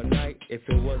 up all night. If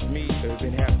it was me, it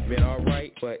would have been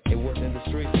alright. But it wasn't in the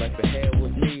streets like the hell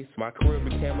was me. So my career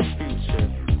became my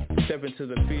future. Step into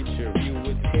the future, you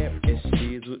with him and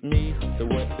she's with me. So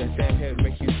what that same head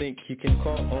make you think you can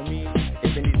call on me?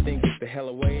 If anything, get the hell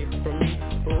away from me.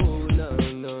 Oh no,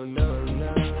 no, no,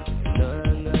 no, no,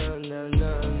 no, no, no,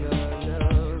 no,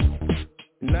 no.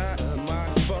 Not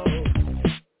my fault.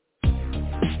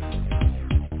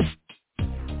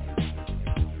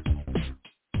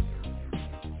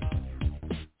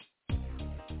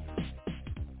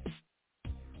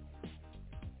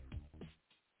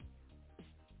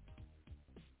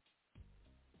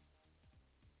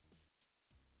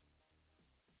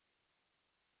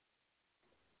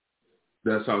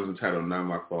 That song is entitled "Not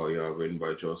My Fault," y'all. Written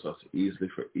by Joe Sauce Easley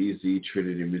for Easy,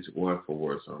 Trinity Music One for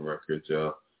Warzone Records,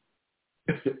 y'all.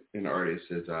 And the artist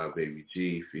is Baby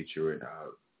G featuring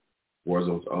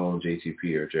Warzone's own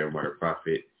JTP or Jeremiah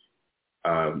Prophet.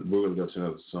 We're going to go to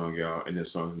another song, y'all. And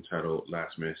this song is entitled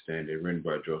 "Last Man Standing," written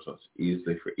by Joe Sauce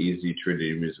Easley for Easy,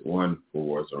 Trinity Music One for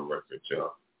Warzone Records,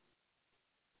 y'all.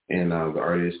 And the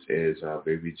artist is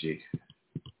Baby G.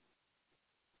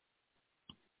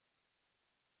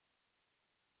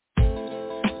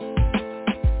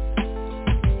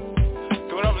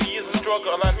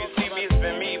 A lot of you see me, it's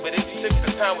been me. But if you took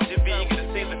the time, would you be eager to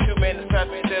see the two men inside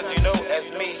me says you know as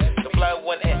me? The fly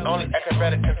one and only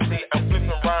acrobatic can see. I'm flipping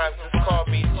rhymes, just call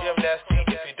me gymnastic.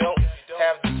 If you don't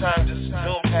have the time, just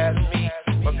zoom past me.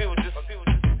 My people just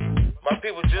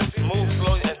move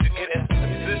slowly and to get in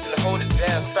position to hold it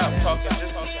down. Stop talking,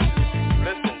 just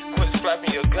listen. Quit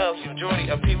flapping your gums. Majority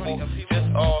of people just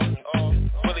all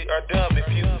really are dumb. If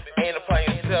you ain't applying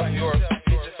yourself, your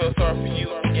teacher feels sorry for you.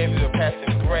 Gave you a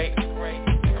passing grade.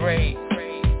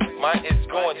 Mine is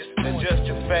going, just adjust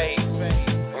your fade.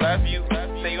 A lot of you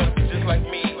say you want to be just like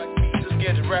me. Too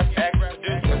scared to rap, act,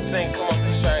 produce, or sing. Come on,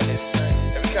 shine it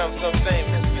and become something.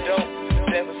 Because if you don't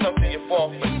stand for something, you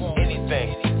fall for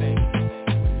anything.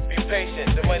 Be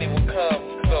patient, the money will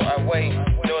come. So I wait,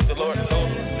 knowing the Lord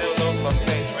still knows my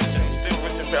face. Still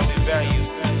rich in family values.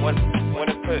 Want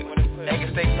to put anger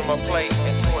stakes on my plate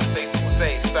and more safe to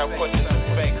say. Stop questioning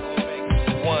the fake.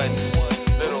 One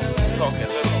little talking,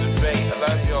 little debate. A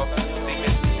lot of y'all see me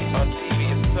on TV,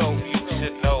 and so you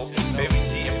should know. Baby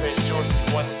G and Prince George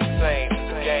is one and the same.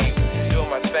 The game, doing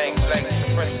my thing, like the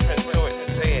Prince Stewart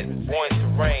said, going to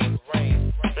rain.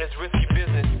 It's risky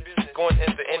business, going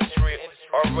into the industry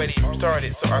already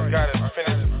started, so I gotta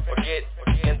finish or get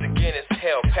into Guinness.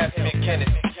 Hell, pass me a Guinness.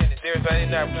 There's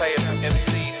 99 players with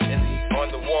MCs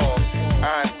on the wall.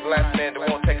 I'm the last man that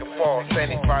won't take a fall,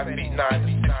 standing 5 feet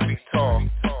 9, 6 feet tall.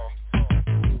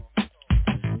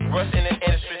 Rush in the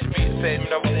industry to be said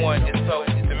number one is so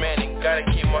demanding. Gotta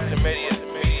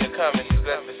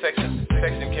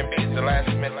the last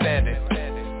man standing.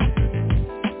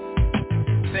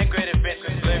 Take great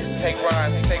adventures, live, take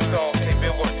rhymes, take songs, take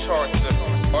billboard charts, the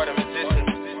art of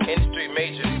musicians, industry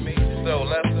majors. So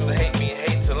love to hate me and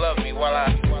hate to love me, while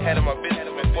I handle my business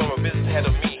before my business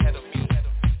handle me.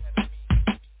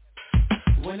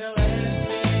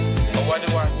 Or why do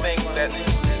I think that,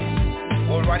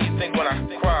 or why do you think when I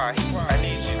cry, I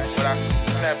need you, when I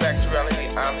snap back to reality,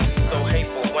 I'm so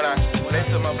hateful. When I lace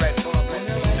up my black boots,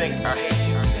 you think I hate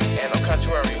you, and on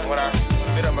contrary, when I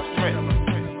bit up my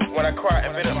strength, when I cry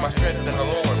and bit up my strength in the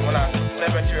Lord, when I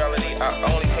snap back to reality, I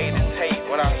only hate is hate.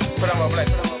 When I put on my black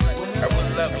boots, I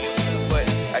would love you, but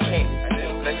I can't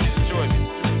let you destroy me.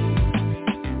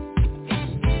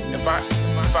 If I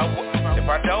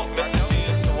don't listen to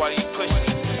you, so why do you push me?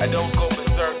 I don't go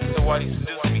berserk, so why do you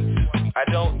seduce me? I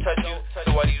don't touch you,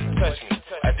 so why do you touch me?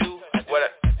 I do what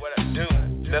I do,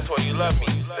 that's why you love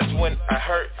me. That's when I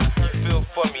hurt, you feel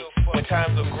for me. When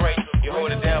times are great, you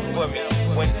hold it down for me.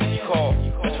 When you call,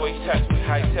 that's why you text me,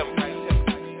 how you tell me.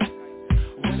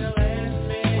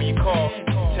 When you call,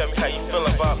 tell me how you feel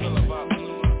about me.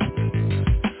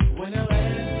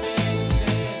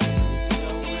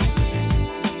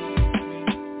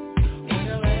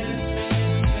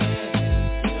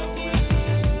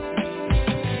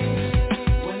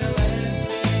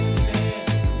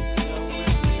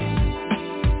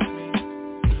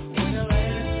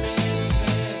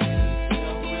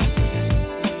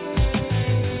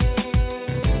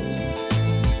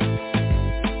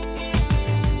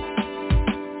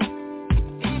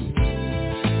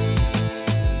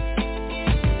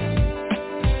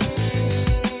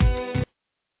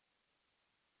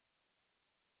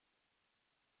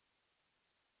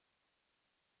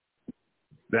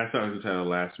 That song is entitled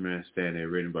Last Man Standing,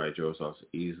 written by Joe Sauce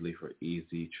Easily for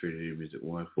Easy Trinity Music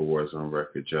 1 for Warzone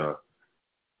Records, y'all.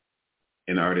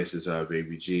 And the artist is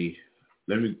Baby G.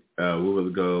 We will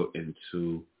go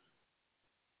into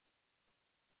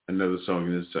another song.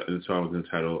 And the song is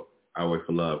entitled I Wait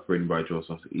for Love, written by Joe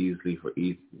Sauce Easily for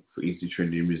Easy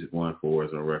Trinity Music 1 for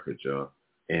Warzone Records, y'all.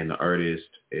 And the artist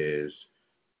is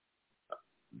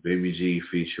Baby G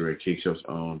featuring Kickshop's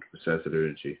own Pa Sacio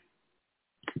Davinci.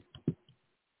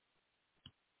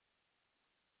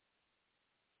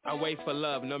 I wait for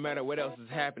love no matter what else is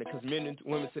happening, cause men and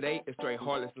women today is straight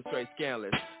heartless and straight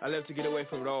scandalous. I live to get away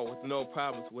from it all with no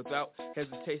problems. Without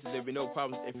hesitation, there'll be no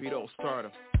problems if you don't start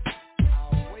them.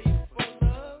 I wait for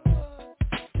love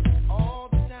all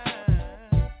the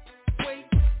time. Wait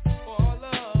for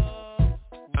love.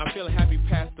 I'm feeling happy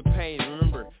past the pain.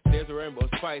 Remember, there's a rainbow,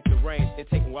 spice the rain. It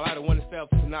takes a while out of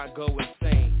oneself to not go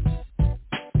insane.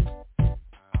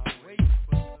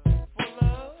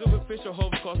 Superficial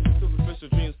hope costs superficial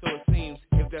dreams, so it seems.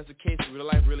 If that's the case, real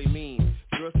life really means.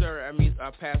 Girls stare at me, I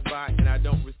pass by and I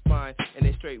don't respond, and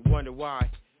they straight wonder why.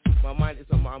 My mind is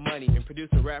on my money and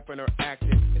producing, rapping or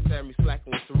acting. Instead of me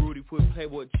slacking with the Rudy Put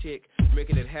Playboy chick,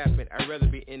 making it happen. I'd rather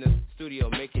be in the studio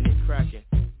making it cracking.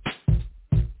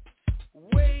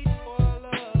 Wait for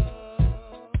love,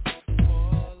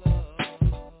 for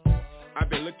love. I've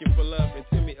been looking for love in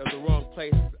too many of the wrong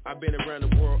places. I've been around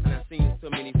the world and I've seen so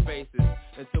many faces.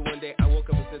 Until one day I woke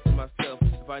up and said to myself,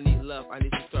 if I need love, I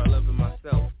need to start loving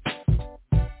myself.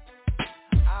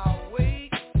 I'll wait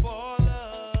for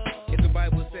love. If the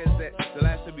Bible says that the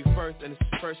last should be first and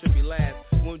the first should be last,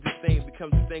 when this thing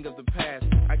becomes a thing of the past.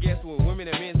 I guess when women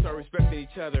and men start respecting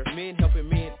each other, men helping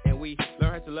men, and we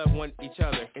learn how to love each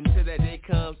other. Until that day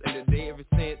comes and the day ever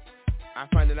since, I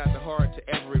find it not too hard to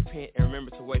ever repent and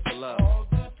remember to wait for love. All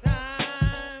the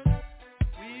time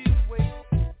we wait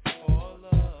for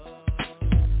love.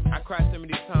 I cried so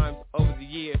many times over the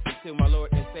years until my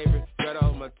Lord and Savior dried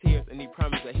all my tears, and He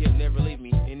promised that He'll never leave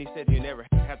me, and He said He'll never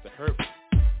have to hurt me.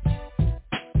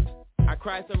 I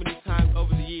cried so many times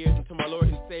over the years until my Lord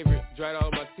and Savior dried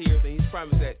all my tears, and He's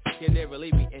promised that He'll never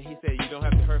leave me, and He said you don't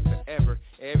have to hurt forever.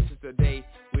 And ever since the day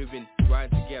we've been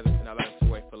riding together, and I learned to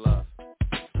wait for love.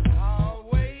 I'll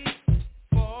wait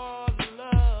for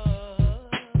love.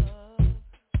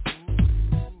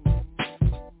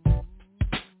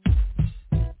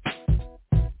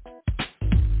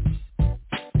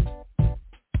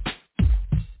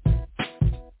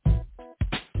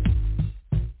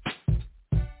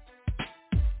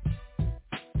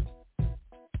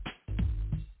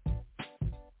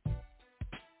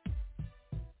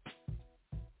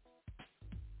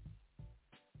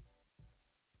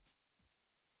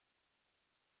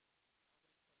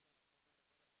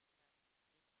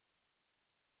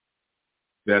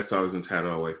 That song is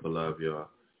entitled I Wait for Love, y'all.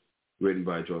 Written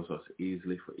by Joe Sauce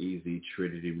Easily for Easy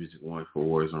Trinity Music 1 for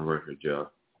Warzone Records, y'all.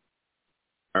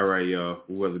 All right, y'all.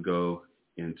 We'll go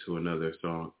into another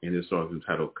song, and this song is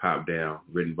entitled Cop Down,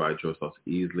 written by Joe Sauce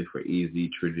Easley for Easy,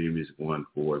 Trinity Music 1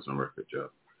 for Warzone Records, y'all.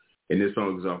 And this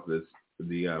song is off the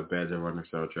Badge of Honor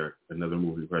soundtrack, another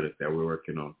movie project that we're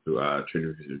working on through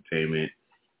Trinity Entertainment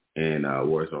and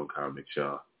Warzone Comics,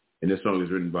 y'all. And this song is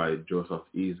written by Joe Sauce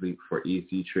Easley for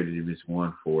Easy, Trinity Music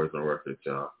 1 for Warzone Records,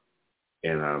 y'all.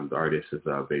 And the artist is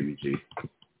Baby G.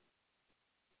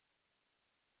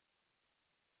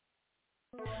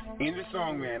 In the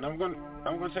song, man, I'm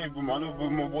gonna say with my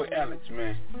boy Alex,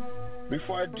 man.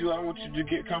 Before I do, I want you to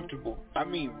get comfortable. I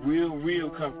mean, real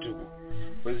comfortable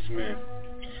with this, man.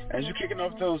 As you're kicking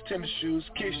off those tennis shoes,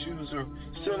 kiss shoes, or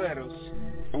stilettos,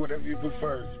 or whatever you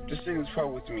prefer, just sing this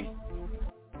part with me.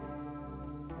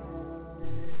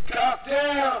 Top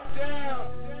down, down.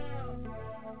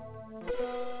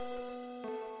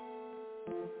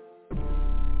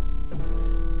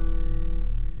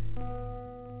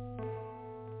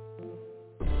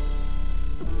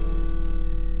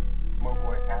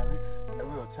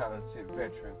 Talented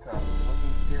veteran cop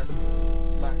wasn't scared to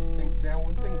lock things down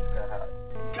when things got hot.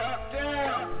 Top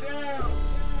down, down.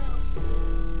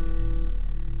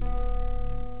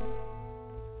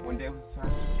 When there was time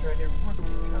to try their rookie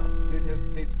cop, they'd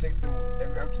hesitate to take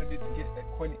every opportunity to get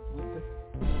acquainted with the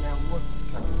now rookie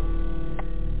cop.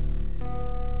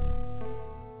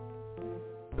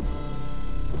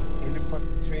 In the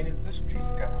public training, the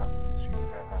streets got hot.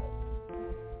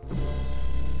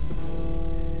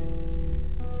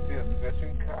 The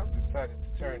veteran cop decided to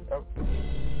turn up the heat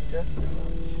just a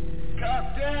notch. Cop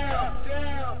down,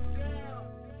 down, down.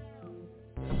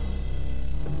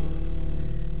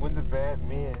 When the bad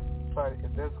men decided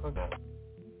if that's gonna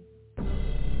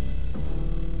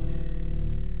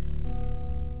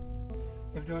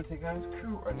if they would take out his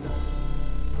crew or not.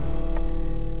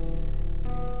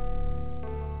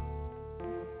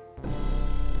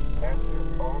 After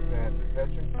all that, the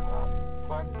veteran cop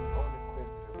plotted on the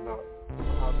inquisitive law.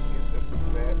 How to get the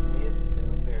bad men in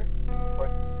their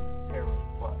terrorist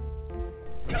plot.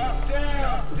 Top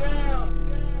down, down,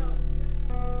 down.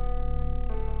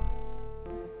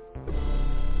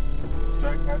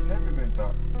 Strike has never been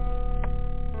taught.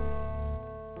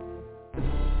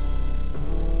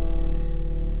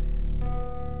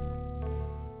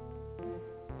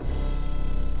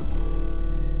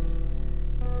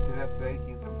 Did I say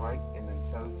he's a bright and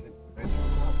intelligent veteran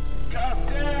cop? Top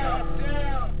down,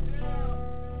 down.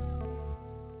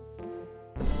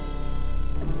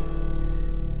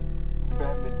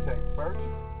 Batman attacked first,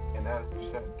 and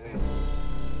Adelphia shot dead.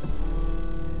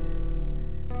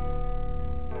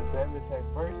 Batman attacked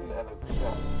first, and Adelphia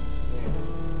shot dead.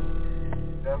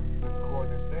 That was the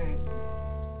coroner saying.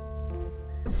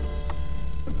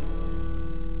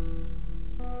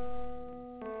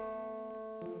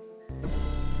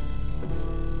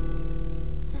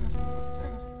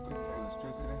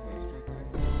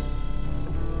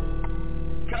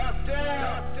 Cop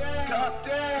down, down, cop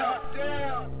down,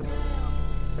 down.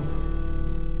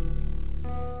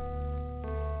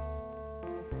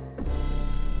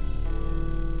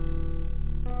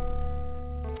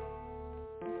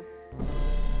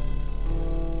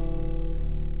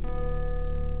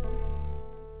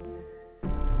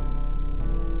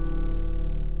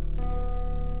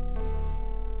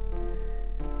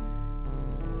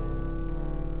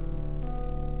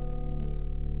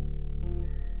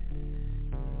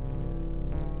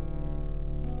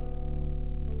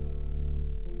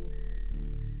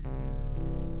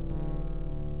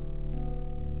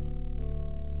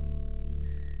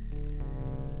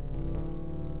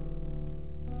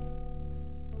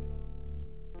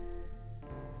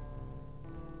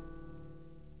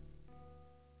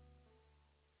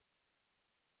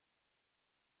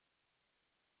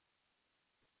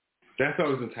 That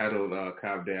song is entitled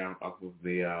Cop Down off of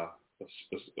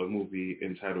a movie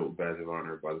entitled Badge of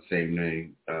Honor by the same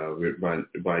name, written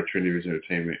by Trinity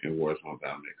Entertainment and Warzone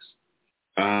Comics.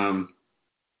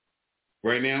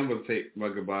 Right now I'm going to take my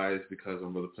goodbyes because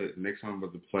I'm going to play, the next song I'm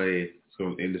going to play is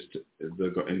going to end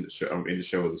the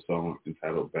show with a song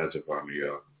entitled Badge of Honor,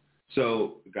 y'all.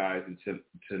 So, guys, until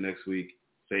next week,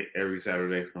 say every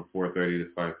Saturday from 4:30 to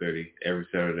 5:30, every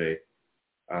Saturday.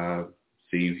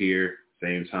 See you here.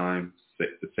 Same time,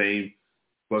 the same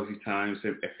Bugsy time,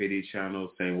 same FAD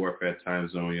channel, same Warfare time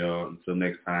zone, y'all. Until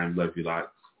next time, love you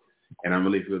lots. And I'm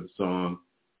going to leave you with a song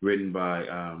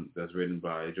that's written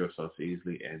by Joe Sauce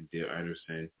Easley and Dale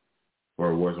Anderson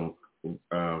for Warzone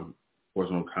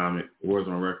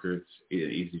Records,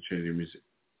 Easy Trinity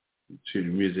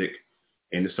Music.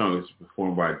 And the song is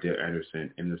performed by Dale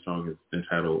Anderson, and the song is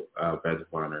entitled Badge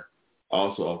of Honor.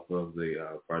 Also off of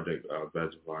the project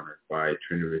Badge of Honor by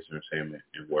Trinity Entertainment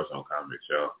and Warzone Comics,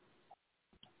 y'all.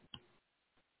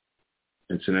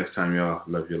 Until next time, y'all.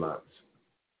 Love you lots.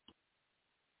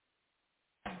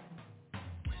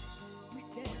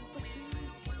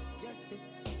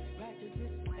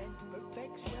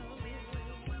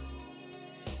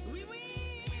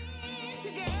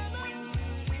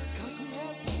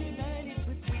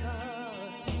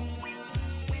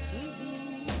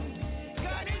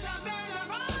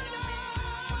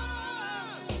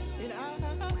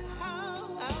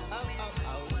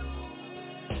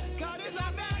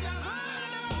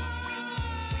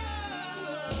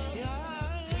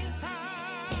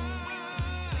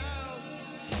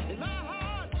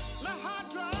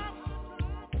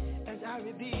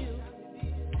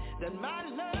 That my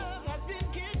love has been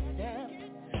kidnapped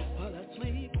while I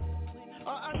sleep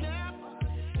or I nap.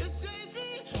 It stays me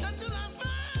until I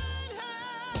find her.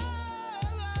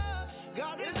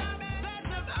 God is a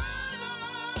badge of honor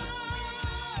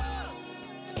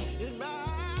in my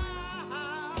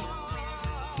house.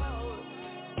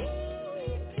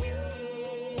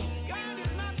 God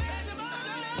is my badge of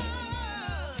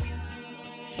honor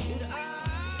in our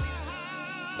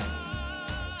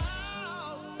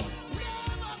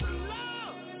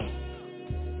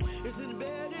it's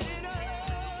embedded in us.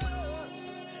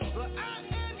 For I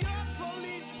am your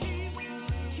police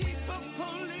chief of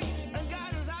police, and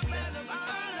God is our badge of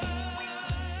honor.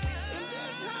 In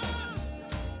this house,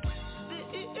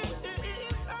 in this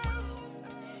house,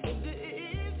 in this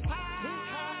house,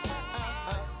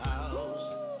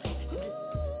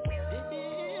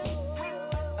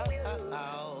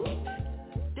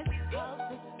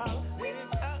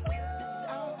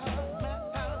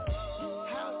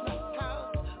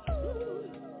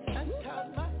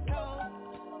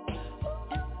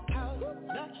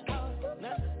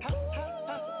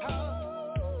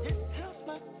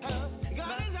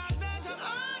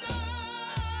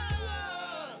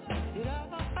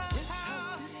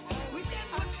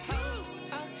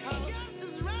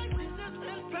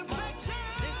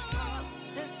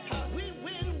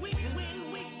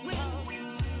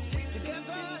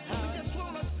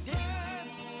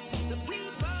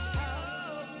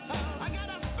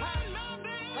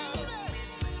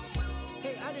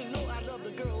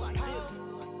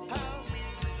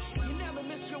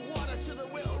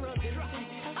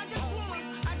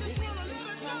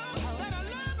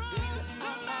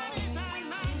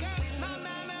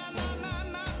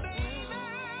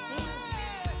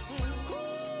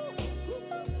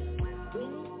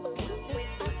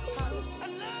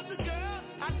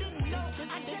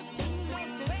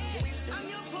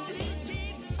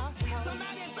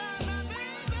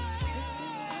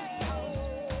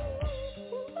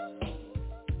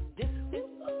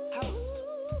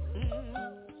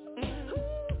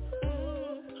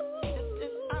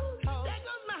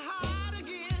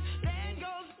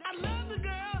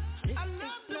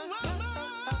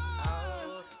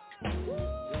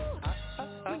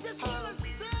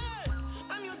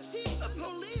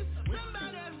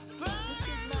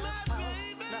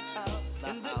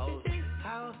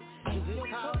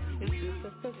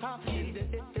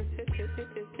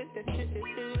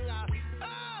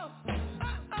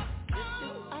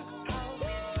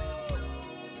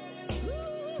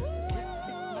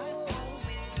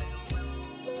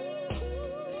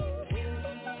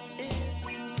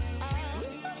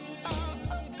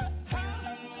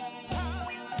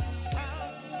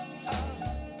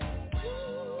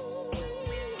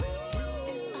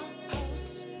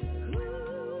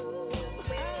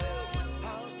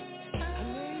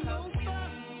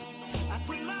 I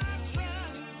put my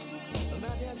trust, my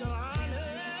dad's on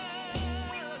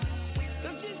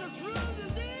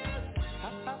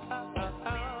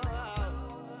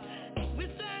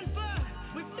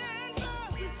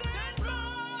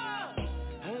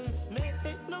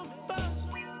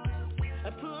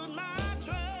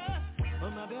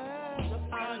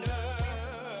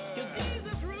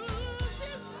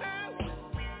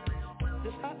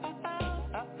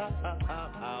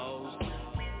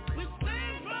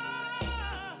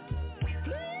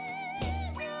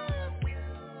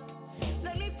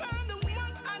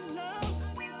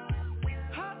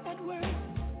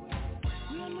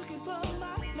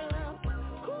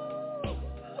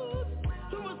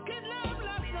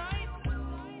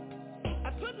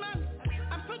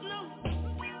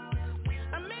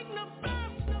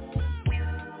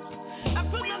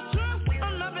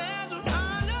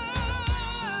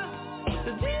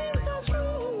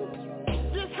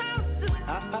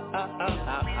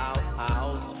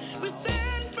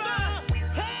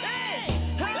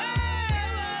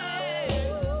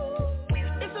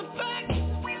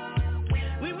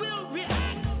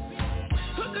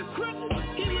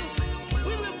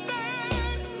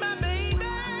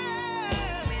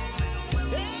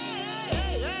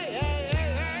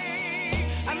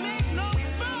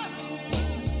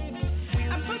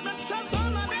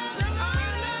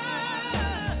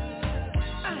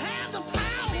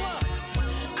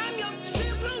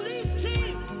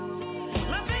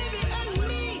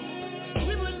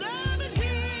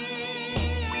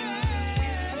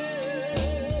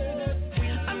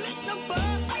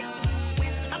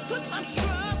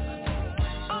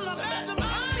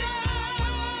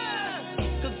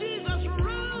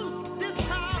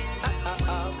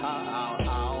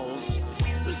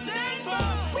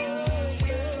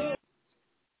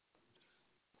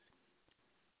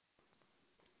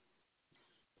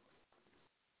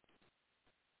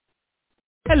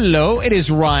Hello, it is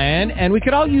Ryan, and we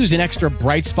could all use an extra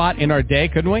bright spot in our day,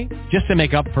 couldn't we? Just to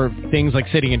make up for things like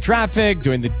sitting in traffic,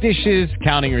 doing the dishes,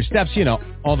 counting your steps, you know,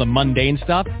 all the mundane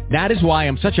stuff. That is why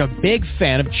I'm such a big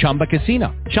fan of Chumba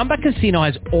Casino. Chumba Casino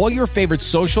has all your favorite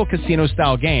social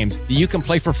casino-style games that you can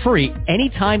play for free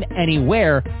anytime,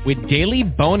 anywhere with daily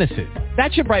bonuses.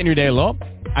 That should brighten your day a little.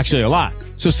 Actually, a lot.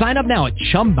 So sign up now at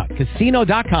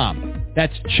ChumbaCasino.com.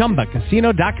 That's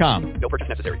ChumbaCasino.com. No purchase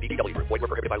necessary. VGW Group. Void where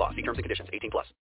prohibited by law. See terms and conditions. 18+.